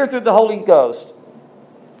 Peter, through the Holy Ghost,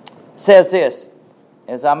 says this.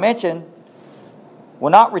 As I mentioned, we're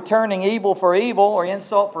not returning evil for evil or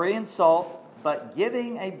insult for insult, but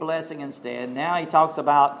giving a blessing instead. Now he talks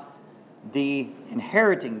about the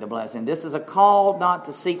inheriting the blessing. This is a call not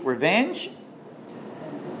to seek revenge,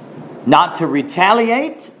 not to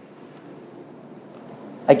retaliate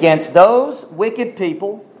against those wicked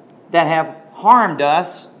people that have harmed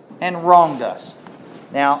us and wronged us.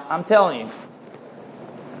 Now, I'm telling you,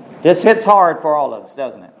 this hits hard for all of us,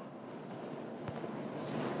 doesn't it?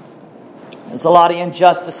 There's a lot of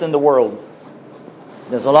injustice in the world.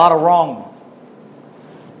 There's a lot of wrong.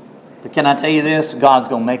 But can I tell you this? God's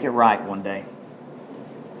going to make it right one day.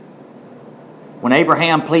 When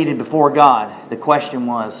Abraham pleaded before God, the question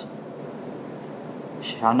was,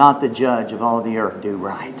 shall not the judge of all the earth do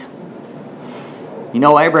right? You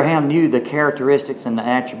know, Abraham knew the characteristics and the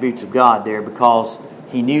attributes of God there because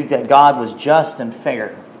he knew that God was just and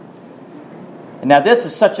fair. And now this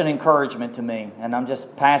is such an encouragement to me, and I'm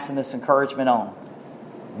just passing this encouragement on.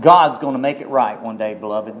 God's going to make it right one day,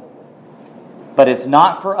 beloved. But it's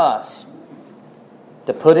not for us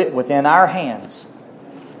to put it within our hands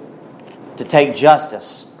to take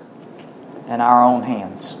justice in our own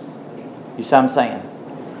hands. You see what I'm saying?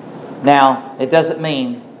 Now, it doesn't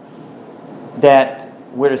mean that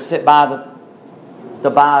we're to sit by the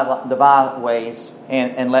byways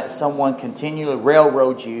and let someone continually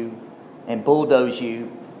railroad you and bulldoze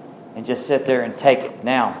you and just sit there and take it.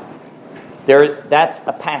 Now, that's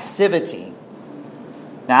a passivity.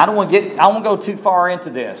 Now, I don't want to go too far into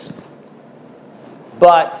this,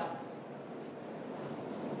 but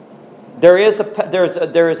there is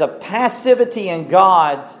a passivity in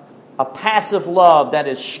God, a passive love that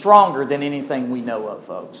is stronger than anything we know of,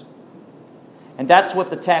 folks. And that's what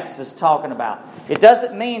the text is talking about. It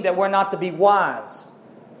doesn't mean that we're not to be wise.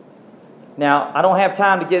 Now, I don't have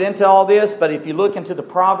time to get into all this, but if you look into the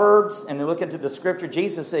Proverbs and you look into the Scripture,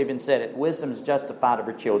 Jesus even said it, wisdom is justified of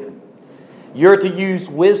her children. You're to use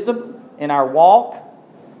wisdom in our walk.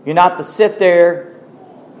 You're not to sit there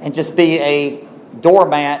and just be a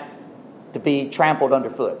doormat to be trampled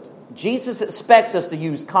underfoot. Jesus expects us to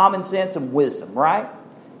use common sense and wisdom, right?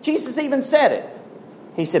 Jesus even said it.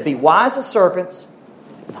 He said, be wise as serpents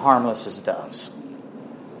and harmless as doves.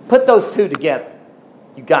 Put those two together.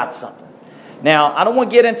 You got something. Now, I don't want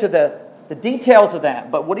to get into the details of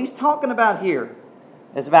that, but what he's talking about here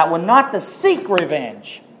is about we're not to seek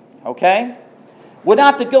revenge, okay? We're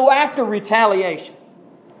not to go after retaliation.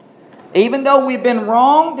 Even though we've been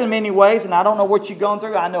wronged in many ways, and I don't know what you've gone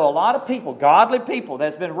through, I know a lot of people, godly people,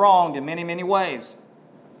 that's been wronged in many, many ways.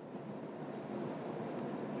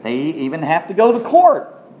 They even have to go to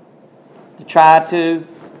court to try to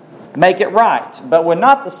make it right. But we're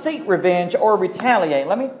not to seek revenge or retaliate.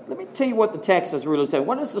 Let me tell you what the text is really saying.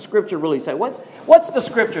 What does the Scripture really say? What's the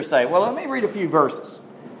Scripture say? Well, let me read a few verses.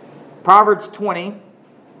 Proverbs 20,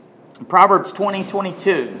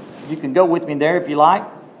 22. You can go with me there if you like.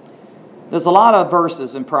 There's a lot of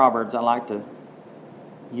verses in Proverbs I like to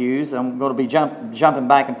use. I'm going to be jumping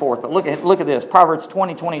back and forth. But look at this. Proverbs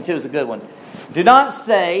 20, 22 is a good one. Do not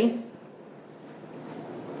say,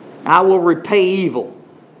 I will repay evil.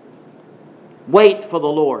 Wait for the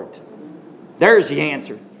Lord. There's the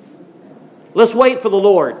answer. Let's wait for the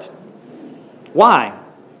Lord. Why?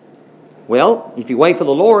 Well, if you wait for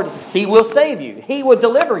the Lord, He will save you. He will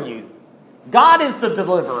deliver you. God is the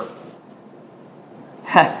deliverer.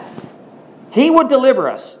 He would deliver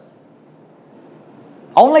us.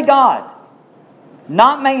 Only God,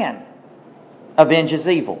 not man, avenges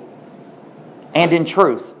evil. And in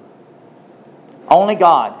truth, only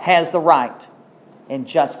God has the right and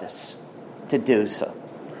justice to do so.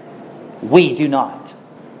 We do not.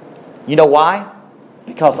 You know why?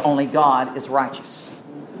 Because only God is righteous.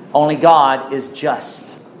 Only God is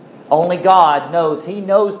just. Only God knows. He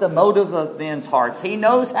knows the motive of men's hearts. He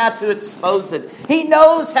knows how to expose it. He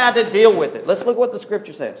knows how to deal with it. Let's look what the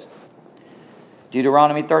Scripture says.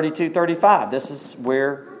 Deuteronomy 32:35. This is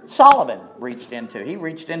where Solomon reached into. He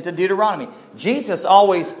reached into Deuteronomy. Jesus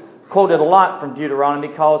always quoted a lot from Deuteronomy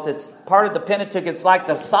because it's part of the Pentateuch. It's like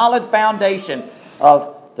the solid foundation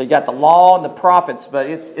of, you got the law and the prophets, but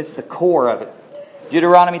it's the core of it.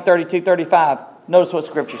 Deuteronomy 32:35. Notice what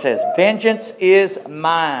Scripture says. Vengeance is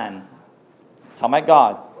mine. Talking about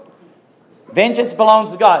God. Vengeance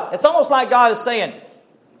belongs to God. It's almost like God is saying,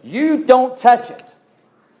 you don't touch it.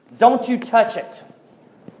 Don't you touch it.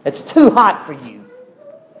 It's too hot for you.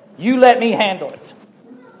 You let me handle it.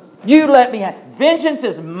 You let me handle it. Vengeance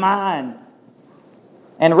is mine.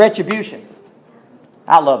 and retribution.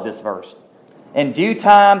 I love this verse. In due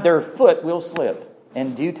time, their foot will slip.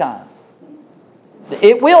 In due time.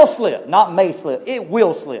 It will slip, not may slip. It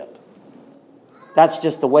will slip. That's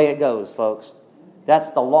just the way it goes, folks. That's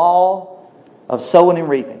the law of sowing and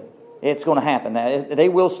reaping. It's going to happen. They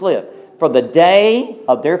will slip. For the day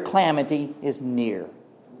of their calamity is near.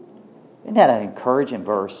 Isn't that an encouraging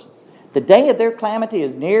verse? The day of their calamity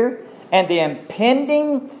is near, and the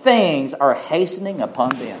impending things are hastening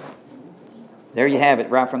upon them. There you have it,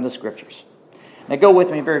 right from the Scriptures. Now go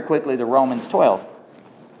with me very quickly to Romans 12.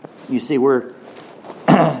 You see where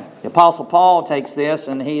the Apostle Paul takes this,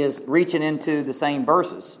 and he is reaching into the same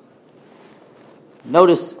verses.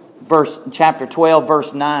 Notice chapter 12,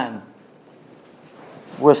 verse 9.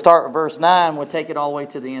 We'll start with verse 9. We'll take it all the way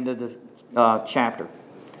to the end of the chapter.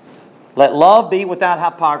 Let love be without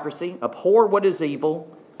hypocrisy. Abhor what is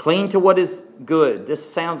evil. Cling to what is good.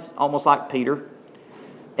 This sounds almost like Peter,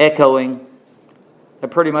 echoing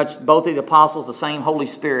pretty much both of the apostles, the same Holy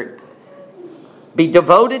Spirit. Be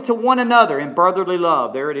devoted to one another in brotherly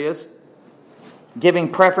love. There it is.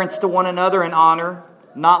 Giving preference to one another in honor.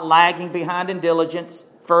 Not lagging behind in diligence.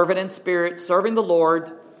 Fervent in spirit. Serving the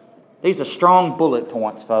Lord. These are strong bullet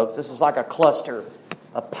points, folks. This is like a cluster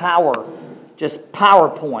of power. Just power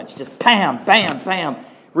points. Just bam, bam, bam.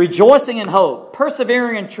 Rejoicing in hope.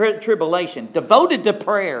 Persevering in tribulation. Devoted to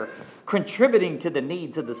prayer. Contributing to the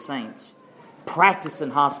needs of the saints.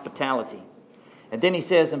 Practicing hospitality. And then he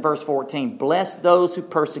says in verse 14, bless those who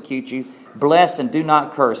persecute you. Bless and do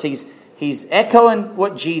not curse. He's echoing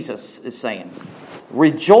what Jesus is saying.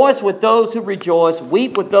 Rejoice with those who rejoice.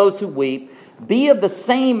 Weep with those who weep. Be of the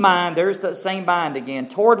same mind. There's the same mind again.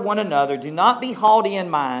 Toward one another. Do not be haughty in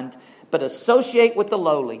mind, but associate with the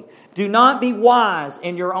lowly. Do not be wise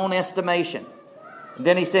in your own estimation. And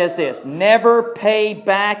then he says this, never pay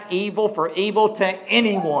back evil for evil to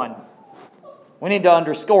anyone. We need to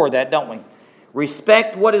underscore that, don't we?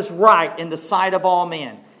 Respect what is right in the sight of all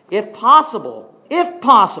men. If possible,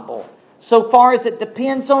 so far as it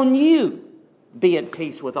depends on you, be at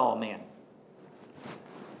peace with all men.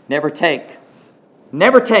 Never take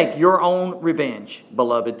your own revenge,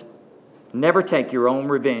 beloved. Never take your own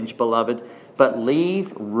revenge, beloved, but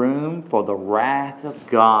leave room for the wrath of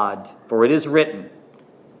God. For it is written,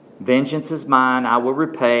 vengeance is mine, I will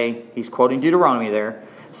repay. He's quoting Deuteronomy there.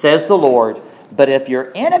 Says the Lord, but if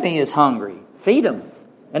your enemy is hungry, feed him.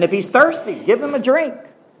 And if he's thirsty, give him a drink.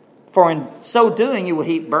 For in so doing, you will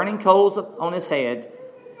heap burning coals on his head.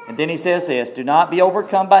 And then he says this, do not be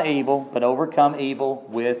overcome by evil, but overcome evil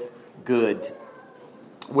with good.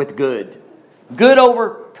 With good. Good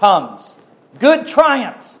overcomes. Good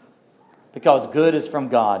triumphs. Because good is from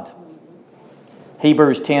God.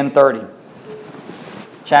 Hebrews 10:30.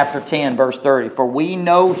 Chapter 10, verse 30. For we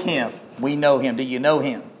know him. We know him. Do you know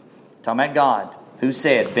him? Talking about God. Who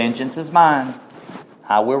said, vengeance is mine.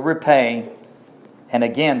 I will repay. And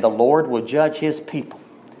again, the Lord will judge his people.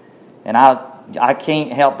 And I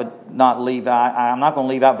can't help but not leave out, I'm not going to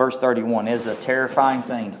leave out verse 31. It is a terrifying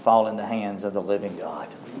thing to fall in the hands of the living God.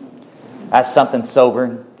 That's something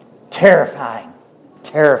sobering. Terrifying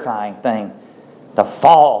thing to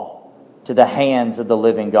fall to the hands of the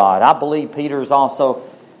living God. I believe Peter is also,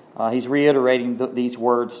 he's reiterating these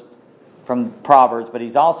words from Proverbs, but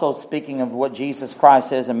he's also speaking of what Jesus Christ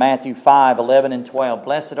says in Matthew 5, 11 and 12.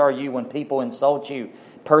 Blessed are you when people insult you,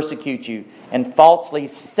 persecute you, and falsely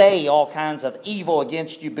say all kinds of evil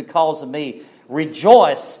against you because of me.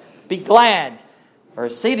 Rejoice, be glad, or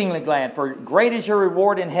exceedingly glad, for great is your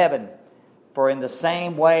reward in heaven. For in the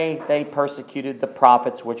same way they persecuted the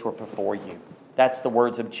prophets which were before you. That's the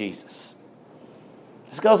words of Jesus.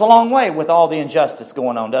 This goes a long way with all the injustice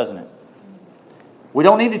going on, doesn't it? We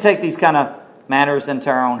don't need to take these kind of matters into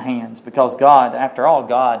our own hands because God, after all,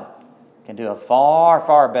 God can do a far,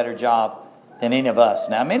 far better job than any of us.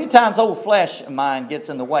 Now, many times old flesh of mine gets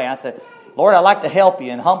in the way. I said, Lord, I'd like to help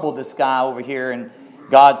you and humble this guy over here. And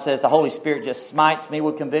God says the Holy Spirit just smites me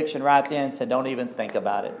with conviction right then and said, don't even think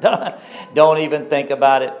about it. Don't even think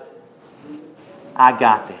about it. I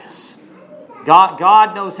got this.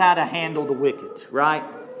 God knows how to handle the wicked, right?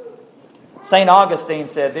 St. Augustine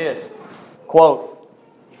said this, quote,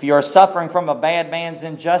 if you are suffering from a bad man's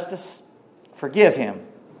injustice, forgive him,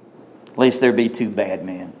 lest there be two bad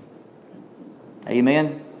men.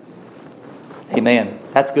 Amen? Amen.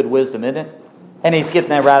 That's good wisdom, isn't it? And he's getting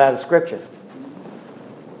that right out of Scripture.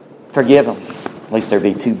 Forgive them, lest there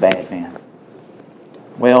be two bad men.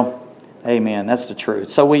 Well, amen. That's the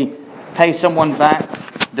truth. So we pay someone back,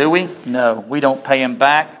 do we? No, we don't pay them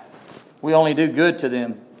back. We only do good to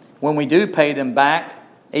them. When we do pay them back,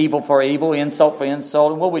 evil for evil, insult for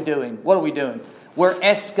insult, and what are we doing? We're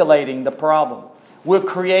escalating the problem. We're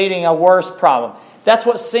creating a worse problem. That's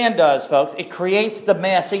what sin does, folks. It creates the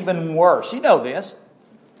mess even worse. You know this.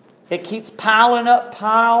 It keeps piling up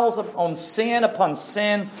piles on sin upon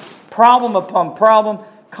sin, problem upon problem,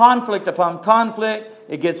 conflict upon conflict.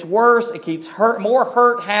 It gets worse. It keeps hurt. More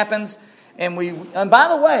hurt happens. And by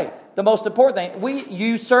the way, the most important thing, we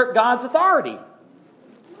usurp God's authority.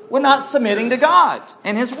 We're not submitting to God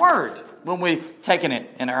and His Word when we're taking it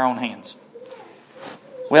in our own hands.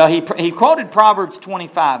 Well, he quoted Proverbs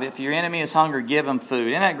 25. If your enemy is hungry, give him food.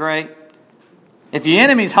 Isn't that great? If your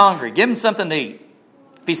enemy's hungry, give him something to eat.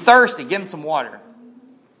 If he's thirsty, give him some water.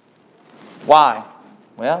 Why?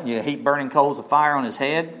 Well, you heap burning coals of fire on his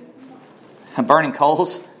head. Burning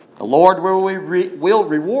coals. The Lord will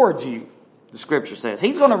reward you, the Scripture says.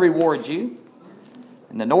 He's going to reward you.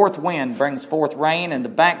 And the north wind brings forth rain, and the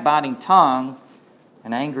backbiting tongue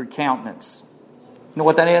an angry countenance. You know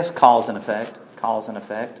what that is? Cause and effect. Cause and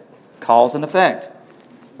effect. Cause and effect.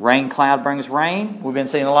 Rain cloud brings rain. We've been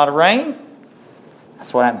seeing a lot of rain.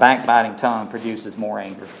 That's why that backbiting tongue produces more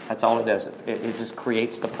anger. That's all it does. It just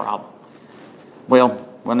creates the problem. Well,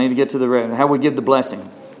 we need to get to the road. How we give the blessing.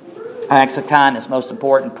 Acts of kindness, most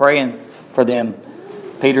important. Praying for them.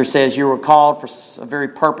 Peter says you were called for a very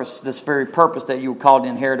purpose, this very purpose that you were called to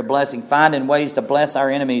inherit a blessing. Finding ways to bless our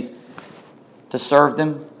enemies, to serve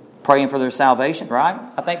them, praying for their salvation, right?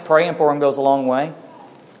 I think praying for them goes a long way.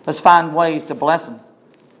 Let's find ways to bless them.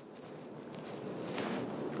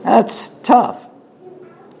 That's tough.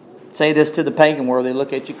 Say this to the pagan world, they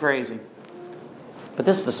look at you crazy. But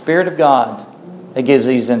this is the Spirit of God that gives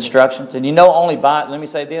these instructions. And you know, let me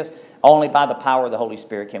say this, only by the power of the Holy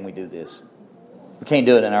Spirit can we do this. We can't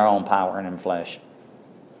do it in our own power and in flesh.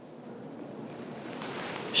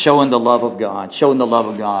 Showing the love of God. Showing the love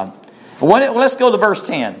of God. Let's go to verse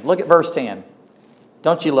 10. Look at verse 10.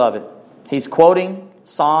 Don't you love it? He's quoting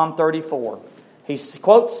Psalm 34. He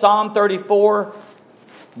quotes Psalm 34,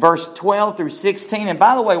 verse 12 through 16. And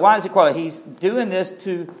by the way, why is he quoting? He's doing this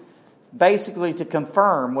to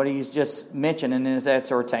confirm what he's just mentioned in his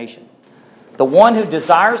exhortation. The one who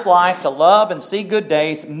desires life, to love and see good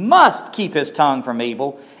days, must keep his tongue from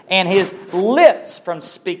evil and his lips from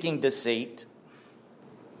speaking deceit.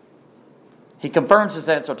 He confirms his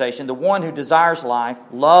exhortation. The one who desires life,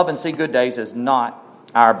 love and see good days is not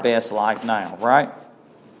our best life now, right?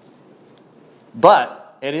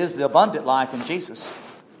 But it is the abundant life in Jesus.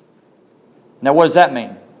 Now, what does that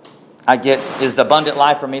mean? Is the abundant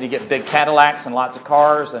life for me to get big Cadillacs and lots of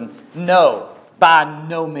cars? And no, by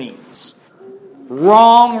no means.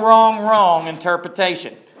 Wrong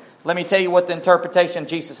interpretation. Let me tell you what the interpretation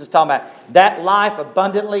Jesus is talking about. That life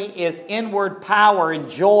abundantly is inward power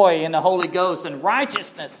and joy in the Holy Ghost and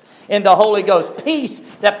righteousness in the Holy Ghost. Peace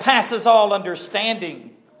that passes all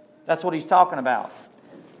understanding. That's what he's talking about.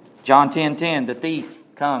 John 10:10, the thief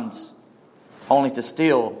comes only to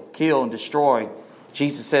steal, kill, and destroy.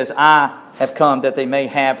 Jesus says, I have come that they may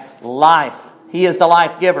have life. He is the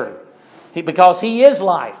life giver. Because He is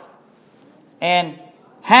life. And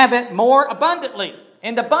have it more abundantly.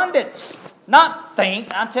 In abundance. Not think.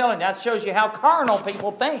 I'm telling you, that shows you how carnal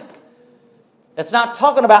people think. It's not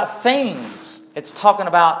talking about things. It's talking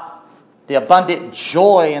about the abundant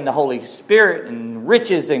joy in the Holy Spirit and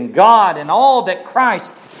riches in God and all that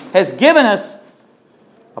Christ has given us.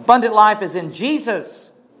 Abundant life is in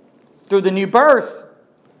Jesus through the new birth.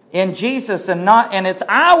 In Jesus and it's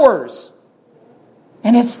ours.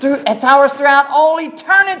 And it's ours throughout all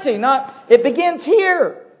eternity. It begins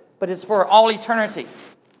here, but it's for all eternity.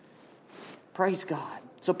 Praise God.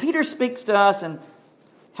 So Peter speaks to us and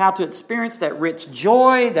how to experience that rich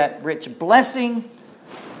joy, that rich blessing,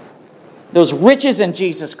 those riches in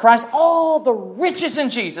Jesus Christ. All the riches in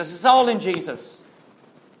Jesus. It's all in Jesus.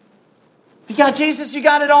 If you got Jesus, you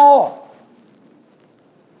got it all.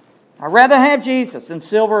 I'd rather have Jesus than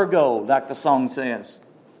silver or gold, like the song says.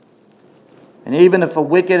 And even if a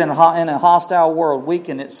wicked and in a hostile world, we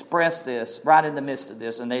can express this right in the midst of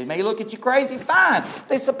this. And they may look at you crazy. Fine.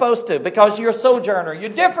 They're supposed to, because you're a sojourner. You're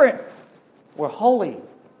different. We're holy.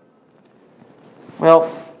 Well,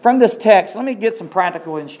 from this text, let me get some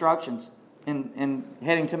practical instructions in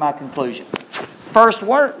heading to my conclusion. First,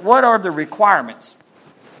 what are the requirements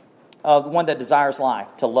of one that desires life,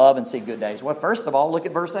 to love and see good days? Well, first of all, look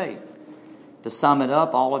at verse 8. To sum it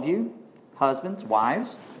up, all of you, husbands,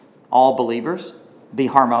 wives, all believers, be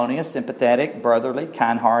harmonious, sympathetic, brotherly,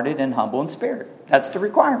 kind-hearted, and humble in spirit. That's the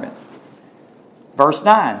requirement. Verse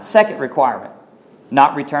 9, second requirement.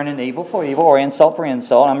 Not returning evil for evil or insult for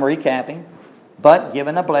insult. I'm recapping. But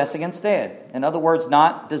giving a blessing instead. In other words,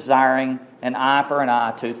 not desiring an eye for an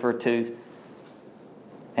eye, tooth for a tooth.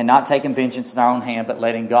 and not taking vengeance in our own hand, but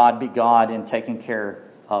letting God be God and taking care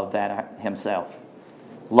of that himself.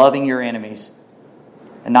 Loving your enemies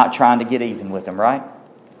and not trying to get even with them, right?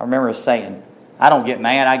 I remember a saying, I don't get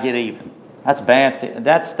mad, I get even. That's bad.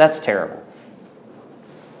 That's terrible.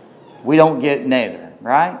 We don't get neither,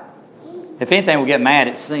 right? If anything, we get mad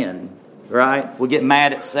at sin, right? We get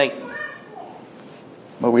mad at Satan.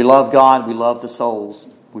 But we love God, we love the souls.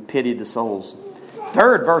 We pity the souls.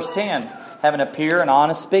 Third, verse 10, having a pure and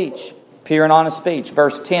honest speech. Pure and honest speech.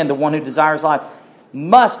 Verse 10, the one who desires life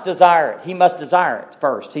must desire it. He must desire it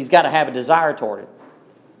first. He's got to have a desire toward it.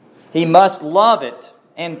 He must love it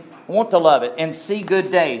and want to love it and see good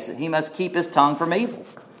days. He must keep his tongue from evil.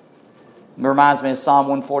 It reminds me of Psalm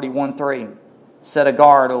 141:3. Set a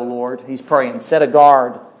guard, O Lord. He's praying. Set a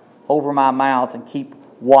guard over my mouth and keep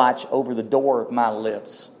watch over the door of my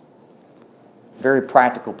lips. Very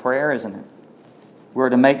practical prayer, isn't it? We're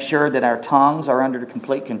to make sure that our tongues are under the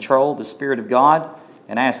complete control of the Spirit of God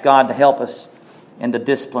and ask God to help us in the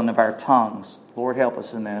discipline of our tongues. Lord, help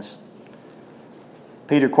us in this.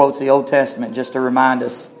 Peter quotes the Old Testament just to remind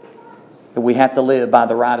us that we have to live by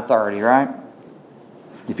the right authority, right?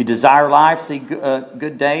 If you desire life, see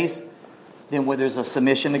good days, then there's a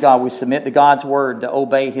submission to God. We submit to God's Word, to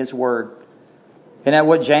obey His Word. Isn't that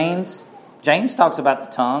what James talks about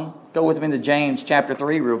the tongue? Go with me to James chapter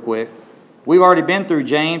 3 real quick. We've already been through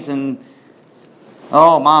James, and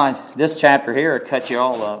oh my, this chapter here will cut you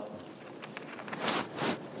all up.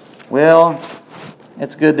 Well,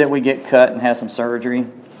 it's good that we get cut and have some surgery.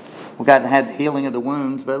 We've got to have the healing of the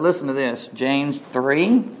wounds. But listen to this. James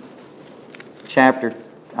 3, chapter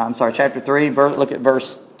 3, look at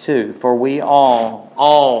verse 2. For we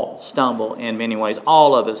all stumble in many ways.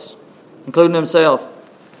 All of us, including himself.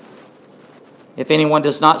 If anyone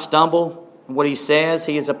does not stumble in what he says,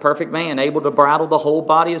 he is a perfect man, able to bridle the whole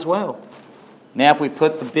body as well. Now if we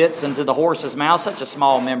put the bits into the horse's mouth, such a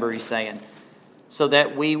small member, he's saying, so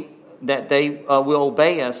that they will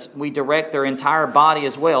obey us, we direct their entire body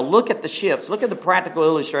as well. Look at the ships. Look at the practical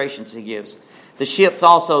illustrations he gives. The ships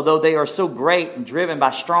also, though they are so great and driven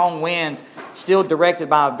by strong winds, still directed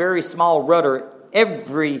by a very small rudder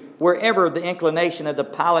wherever the inclination of the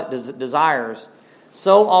pilot desires.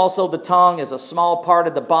 So also the tongue is a small part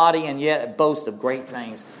of the body, and yet it boasts of great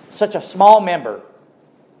things. Such a small member,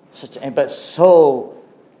 but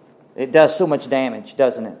it does so much damage,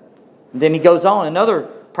 doesn't it? And then he goes on, another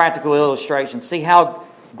practical illustration. See how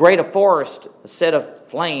great a forest is set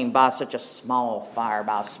aflame by such a small fire,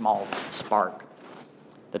 by a small spark.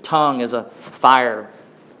 The tongue is a fire,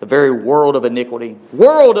 the very world of iniquity.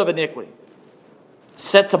 World of iniquity.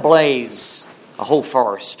 Sets ablaze a whole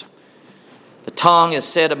forest. The tongue is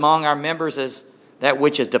set among our members as that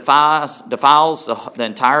which defiles the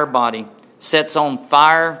entire body, sets on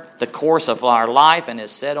fire the course of our life, and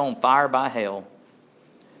is set on fire by hell.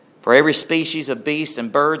 For every species of beasts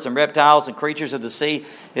and birds and reptiles and creatures of the sea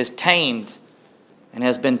is tamed and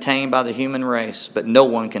has been tamed by the human race, but no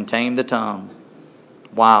one can tame the tongue.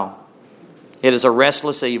 Wow. It is a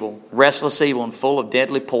restless evil and full of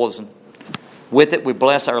deadly poison. With it we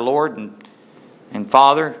bless our Lord and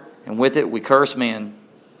Father, and with it we curse men.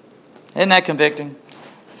 Isn't that convicting?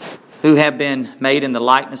 Who have been made in the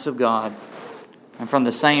likeness of God. And from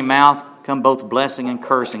the same mouth come both blessing and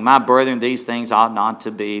cursing. My brethren, these things ought not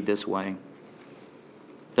to be this way.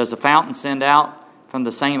 Does a fountain send out from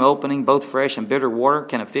the same opening both fresh and bitter water?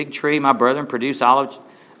 Can a fig tree, my brethren, produce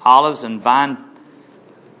olives and vine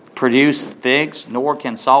produce figs? Nor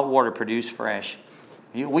can salt water produce fresh.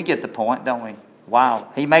 We get the point, don't we? Wow.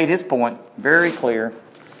 He made his point very clear.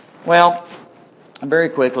 Well, very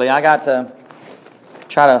quickly, I got to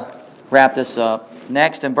try to wrap this up.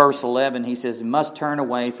 Next, in verse 11, he says, must turn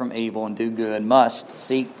away from evil and do good. Must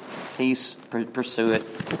seek peace, pursue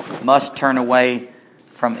it. Must turn away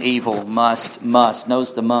from evil. Must.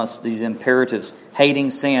 Notice the must, these imperatives.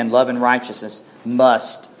 Hating sin, loving righteousness.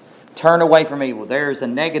 Must. Turn away from evil. There's a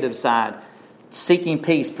negative side. Seeking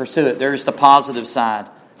peace, pursue it. There's the positive side.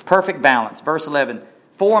 Perfect balance. Verse 11.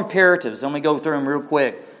 4 imperatives. Let me go through them real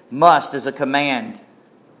quick. Must is a command.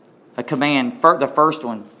 A command. The first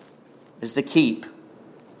one is to keep.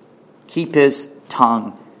 Keep his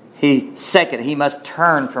tongue. Second, he must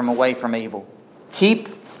turn away from evil. Keep,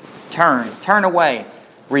 turn away,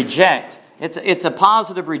 reject. It's a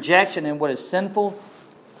positive rejection in what is sinful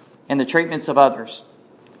and the treatments of others.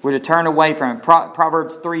 We're to turn away from it.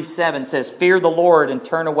 Proverbs 3:7 says, fear the Lord and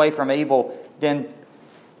turn away from evil. Then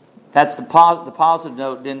that's the positive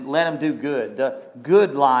note. Then let him do good. The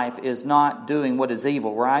good life is not doing what is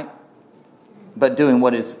evil, right? But doing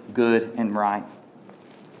what is good and right.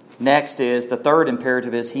 Next is, the third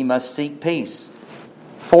imperative is he must seek peace.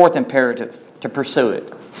 Fourth imperative, to pursue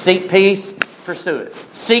it. Seek peace, pursue it.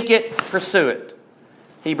 Seek it, pursue it.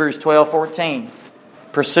 Hebrews 12:14.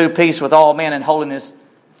 Pursue peace with all men and holiness,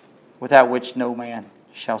 without which no man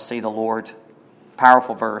shall see the Lord.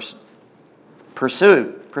 Powerful verse.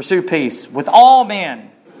 Pursue peace with all men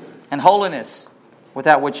and holiness,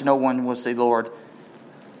 without which no one will see the Lord.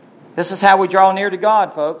 This is how we draw near to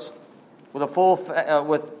God, folks, with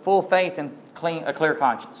full faith and a clear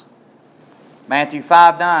conscience. Matthew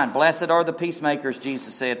 5:9. Blessed are the peacemakers,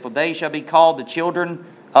 Jesus said, for they shall be called the children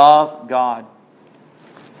of God.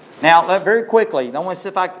 Now, very quickly, I want to see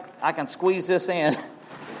if I can squeeze this in.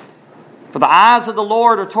 For the eyes of the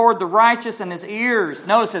Lord are toward the righteous, and His ears,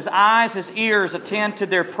 notice His eyes, His ears attend to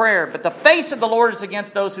their prayer. But the face of the Lord is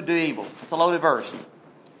against those who do evil. It's a loaded verse.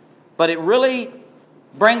 But it really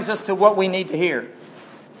brings us to what we need to hear.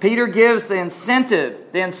 Peter gives the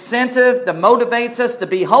incentive that motivates us to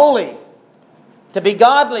be holy, to be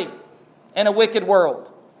godly in a wicked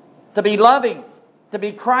world, to be loving, to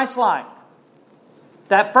be Christ-like.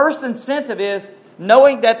 That first incentive is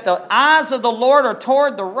knowing that the eyes of the Lord are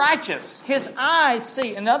toward the righteous. His eyes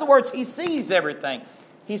see. In other words, He sees everything.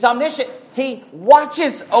 He's omniscient. He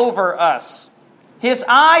watches over us. His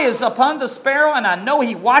eye is upon the sparrow, and I know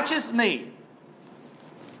He watches me.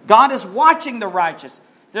 God is watching the righteous.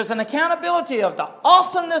 There's an accountability of the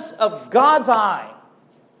awesomeness of God's eye.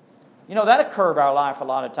 You know, that'll curb our life a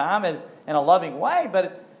lot of time in a loving way,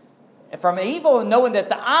 but from evil, knowing that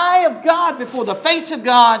the eye of God, before the face of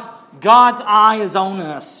God, God's eye is on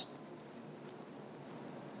us.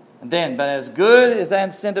 And then, but as good as that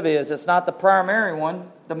incentive is, it's not the primary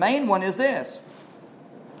one. The main one is this.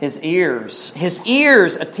 His ears. His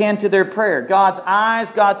ears attend to their prayer. God's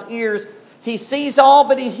eyes, God's ears. He sees all,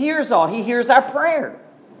 but He hears all. He hears our prayer.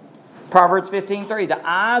 Proverbs 15:3. The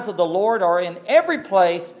eyes of the Lord are in every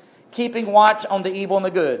place, keeping watch on the evil and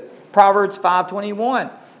the good. Proverbs 5:21.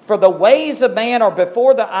 For the ways of man are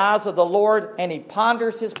before the eyes of the Lord, and He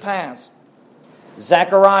ponders His paths.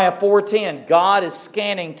 Zechariah 4:10. God is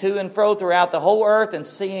scanning to and fro throughout the whole earth and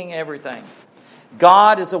seeing everything.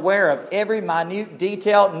 God is aware of every minute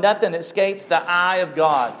detail. Nothing escapes the eye of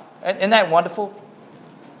God. Isn't that wonderful?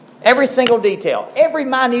 Every single detail. Every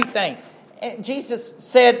minute thing. Jesus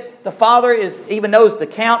said the Father even knows the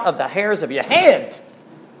count of the hairs of your head.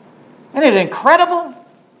 Isn't it incredible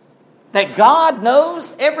that God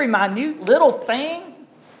knows every minute little thing?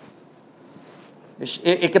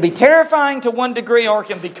 It can be terrifying to one degree, or it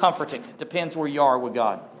can be comforting. It depends where you are with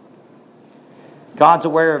God. God's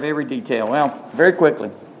aware of every detail. Well, very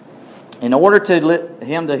quickly, in order to let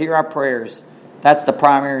Him to hear our prayers, that's the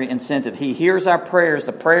primary incentive. He hears our prayers,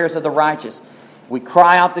 the prayers of the righteous. We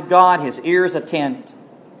cry out to God, His ears attend.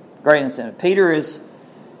 Great incentive. Peter is,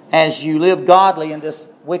 as you live godly in this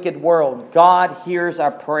wicked world, God hears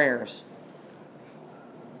our prayers.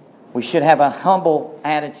 We should have a humble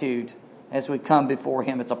attitude as we come before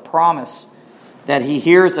Him. It's a promise that He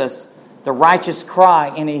hears us. The righteous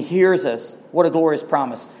cry and He hears us. What a glorious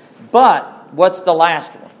promise. But what's the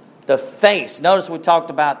last one? The face. Notice we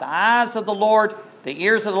talked about the eyes of the Lord, the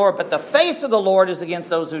ears of the Lord, but the face of the Lord is against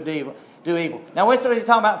those who do evil. Now, what's he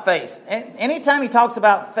talking about face? Anytime he talks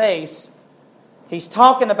about face, he's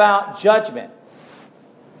talking about judgment.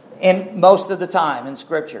 And most of the time in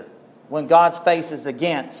Scripture, when God's face is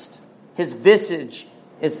against, His visage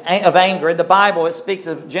is of anger. In the Bible, it speaks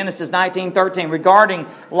of Genesis 19:13 regarding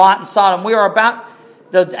Lot and Sodom.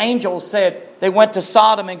 The angels said they went to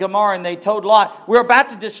Sodom and Gomorrah and they told Lot, we're about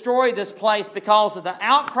to destroy this place because of the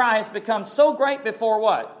outcry has become so great before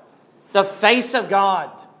what? The face of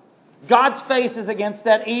God. God's face is against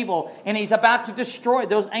that evil, and He's about to destroy.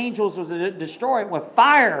 Those angels will destroy it with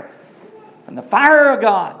fire, and the fire of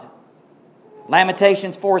God.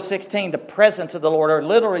 Lamentations 4:16, the presence of the Lord, or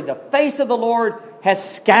literally the face of the Lord has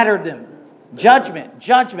scattered them. Judgment.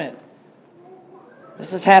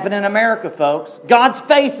 This has happened in America, folks. God's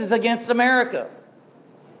face is against America.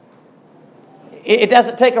 It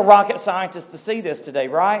doesn't take a rocket scientist to see this today,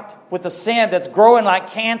 right? With the sin that's growing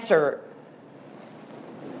like cancer.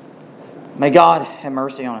 May God have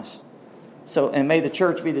mercy on us. And may the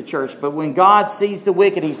church be the church. But when God sees the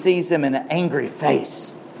wicked, He sees them in an angry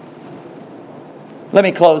face. Let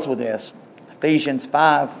me close with this. Ephesians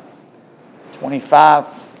 5:25.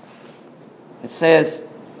 It says,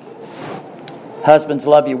 husbands,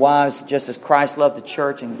 love your wives just as Christ loved the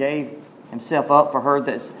church and gave Himself up for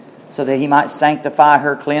her, so that He might sanctify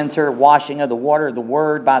her, cleanse her, washing of the water of the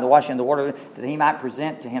Word, by the washing of the water, that He might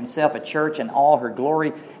present to Himself a church in all her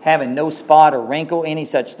glory, having no spot or wrinkle, any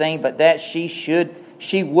such thing, but that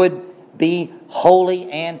she would be holy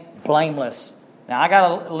and blameless. Now I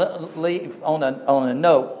got to leave on a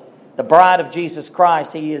note. The bride of Jesus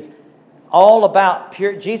Christ, He is all about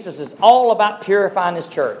pure. Jesus is all about purifying His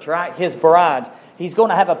church, right? His bride. He's going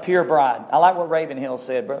to have a pure bride. I like what Ravenhill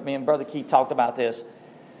said. Me and Brother Keith talked about this.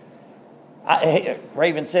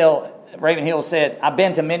 Ravenhill said, I've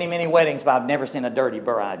been to many, many weddings, but I've never seen a dirty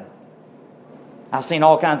bride. I've seen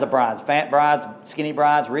all kinds of brides. Fat brides, skinny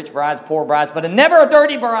brides, rich brides, poor brides, but never a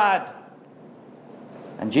dirty bride.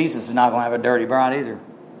 And Jesus is not going to have a dirty bride either.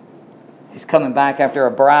 He's coming back after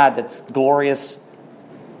a bride that's glorious,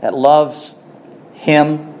 that loves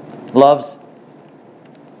Him, loves.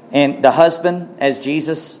 And the husband, as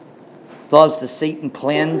Jesus loves to seat and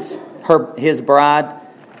cleanse his bride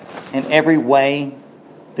in every way.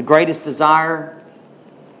 The greatest desire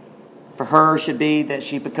for her should be that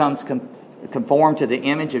she becomes conformed to the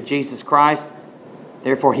image of Jesus Christ.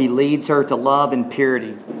 Therefore, He leads her to love and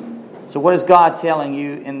purity. So what is God telling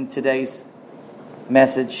you in today's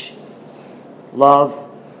message? Love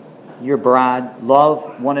your bride.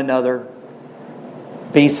 Love one another.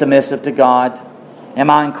 Be submissive to God. Am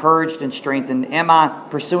I encouraged and strengthened? Am I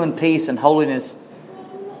pursuing peace and holiness?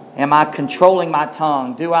 Am I controlling my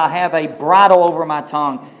tongue? Do I have a bridle over my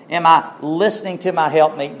tongue? Am I listening to my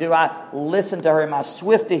helpmate? Do I listen to her? Am I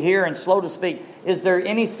swift to hear and slow to speak? Is there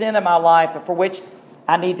any sin in my life for which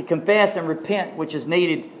I need to confess and repent, which is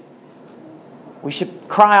needed? We should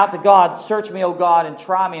cry out to God, search me, O God, and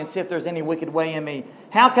try me and see if there's any wicked way in me.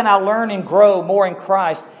 How can I learn and grow more in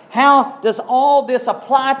Christ? How does all this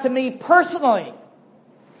apply to me personally?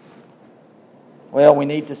 Well, we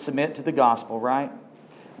need to submit to the gospel, right?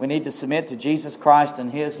 We need to submit to Jesus Christ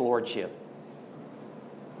and His lordship.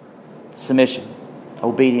 Submission,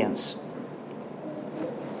 obedience.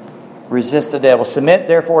 Resist the devil. Submit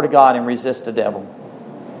therefore to God and resist the devil.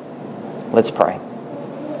 Let's pray.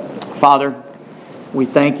 Father, we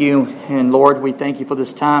thank You, and Lord, we thank You for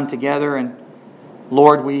this time together, and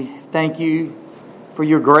Lord, we thank You for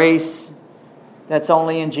Your grace that's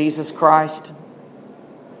only in Jesus Christ.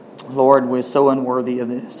 Lord, we're so unworthy of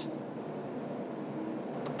this.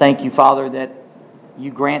 Thank You, Father, that You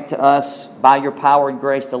grant to us by Your power and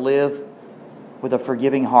grace to live with a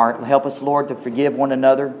forgiving heart. Help us, Lord, to forgive one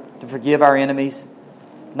another, to forgive our enemies,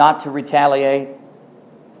 not to retaliate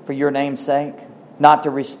for Your name's sake, not to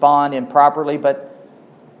respond improperly,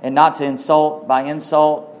 and not to insult by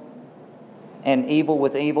insult and evil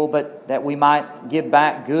with evil, but that we might give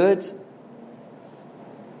back good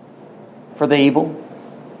for the evil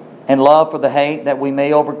and love for the hate, that we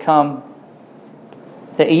may overcome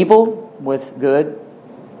the evil with good.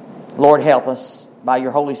 Lord, help us by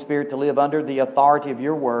Your Holy Spirit to live under the authority of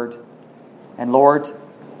Your word. And Lord,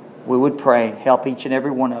 we would pray, help each and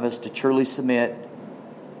every one of us to truly submit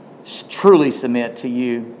to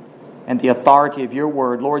You and the authority of Your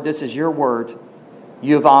word. Lord, this is Your word.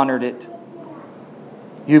 You have honored it.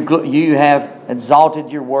 You have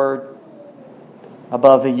exalted Your word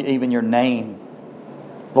above even Your name.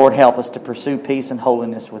 Lord, help us to pursue peace and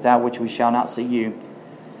holiness, without which we shall not see You.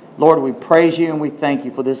 Lord, we praise You and we thank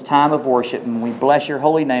You for this time of worship, and we bless Your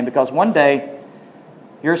holy name, because one day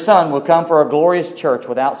Your Son will come for a glorious church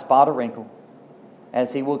without spot or wrinkle,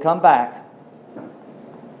 as He will come back,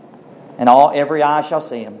 and every eye shall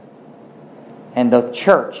see Him. And the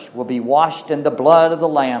church will be washed in the blood of the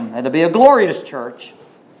Lamb, and it'll be a glorious church.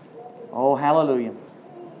 Oh, hallelujah.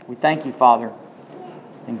 We thank You, Father,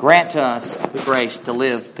 and grant to us the grace to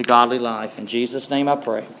live the godly life. In Jesus' name I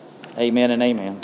pray. Amen and amen.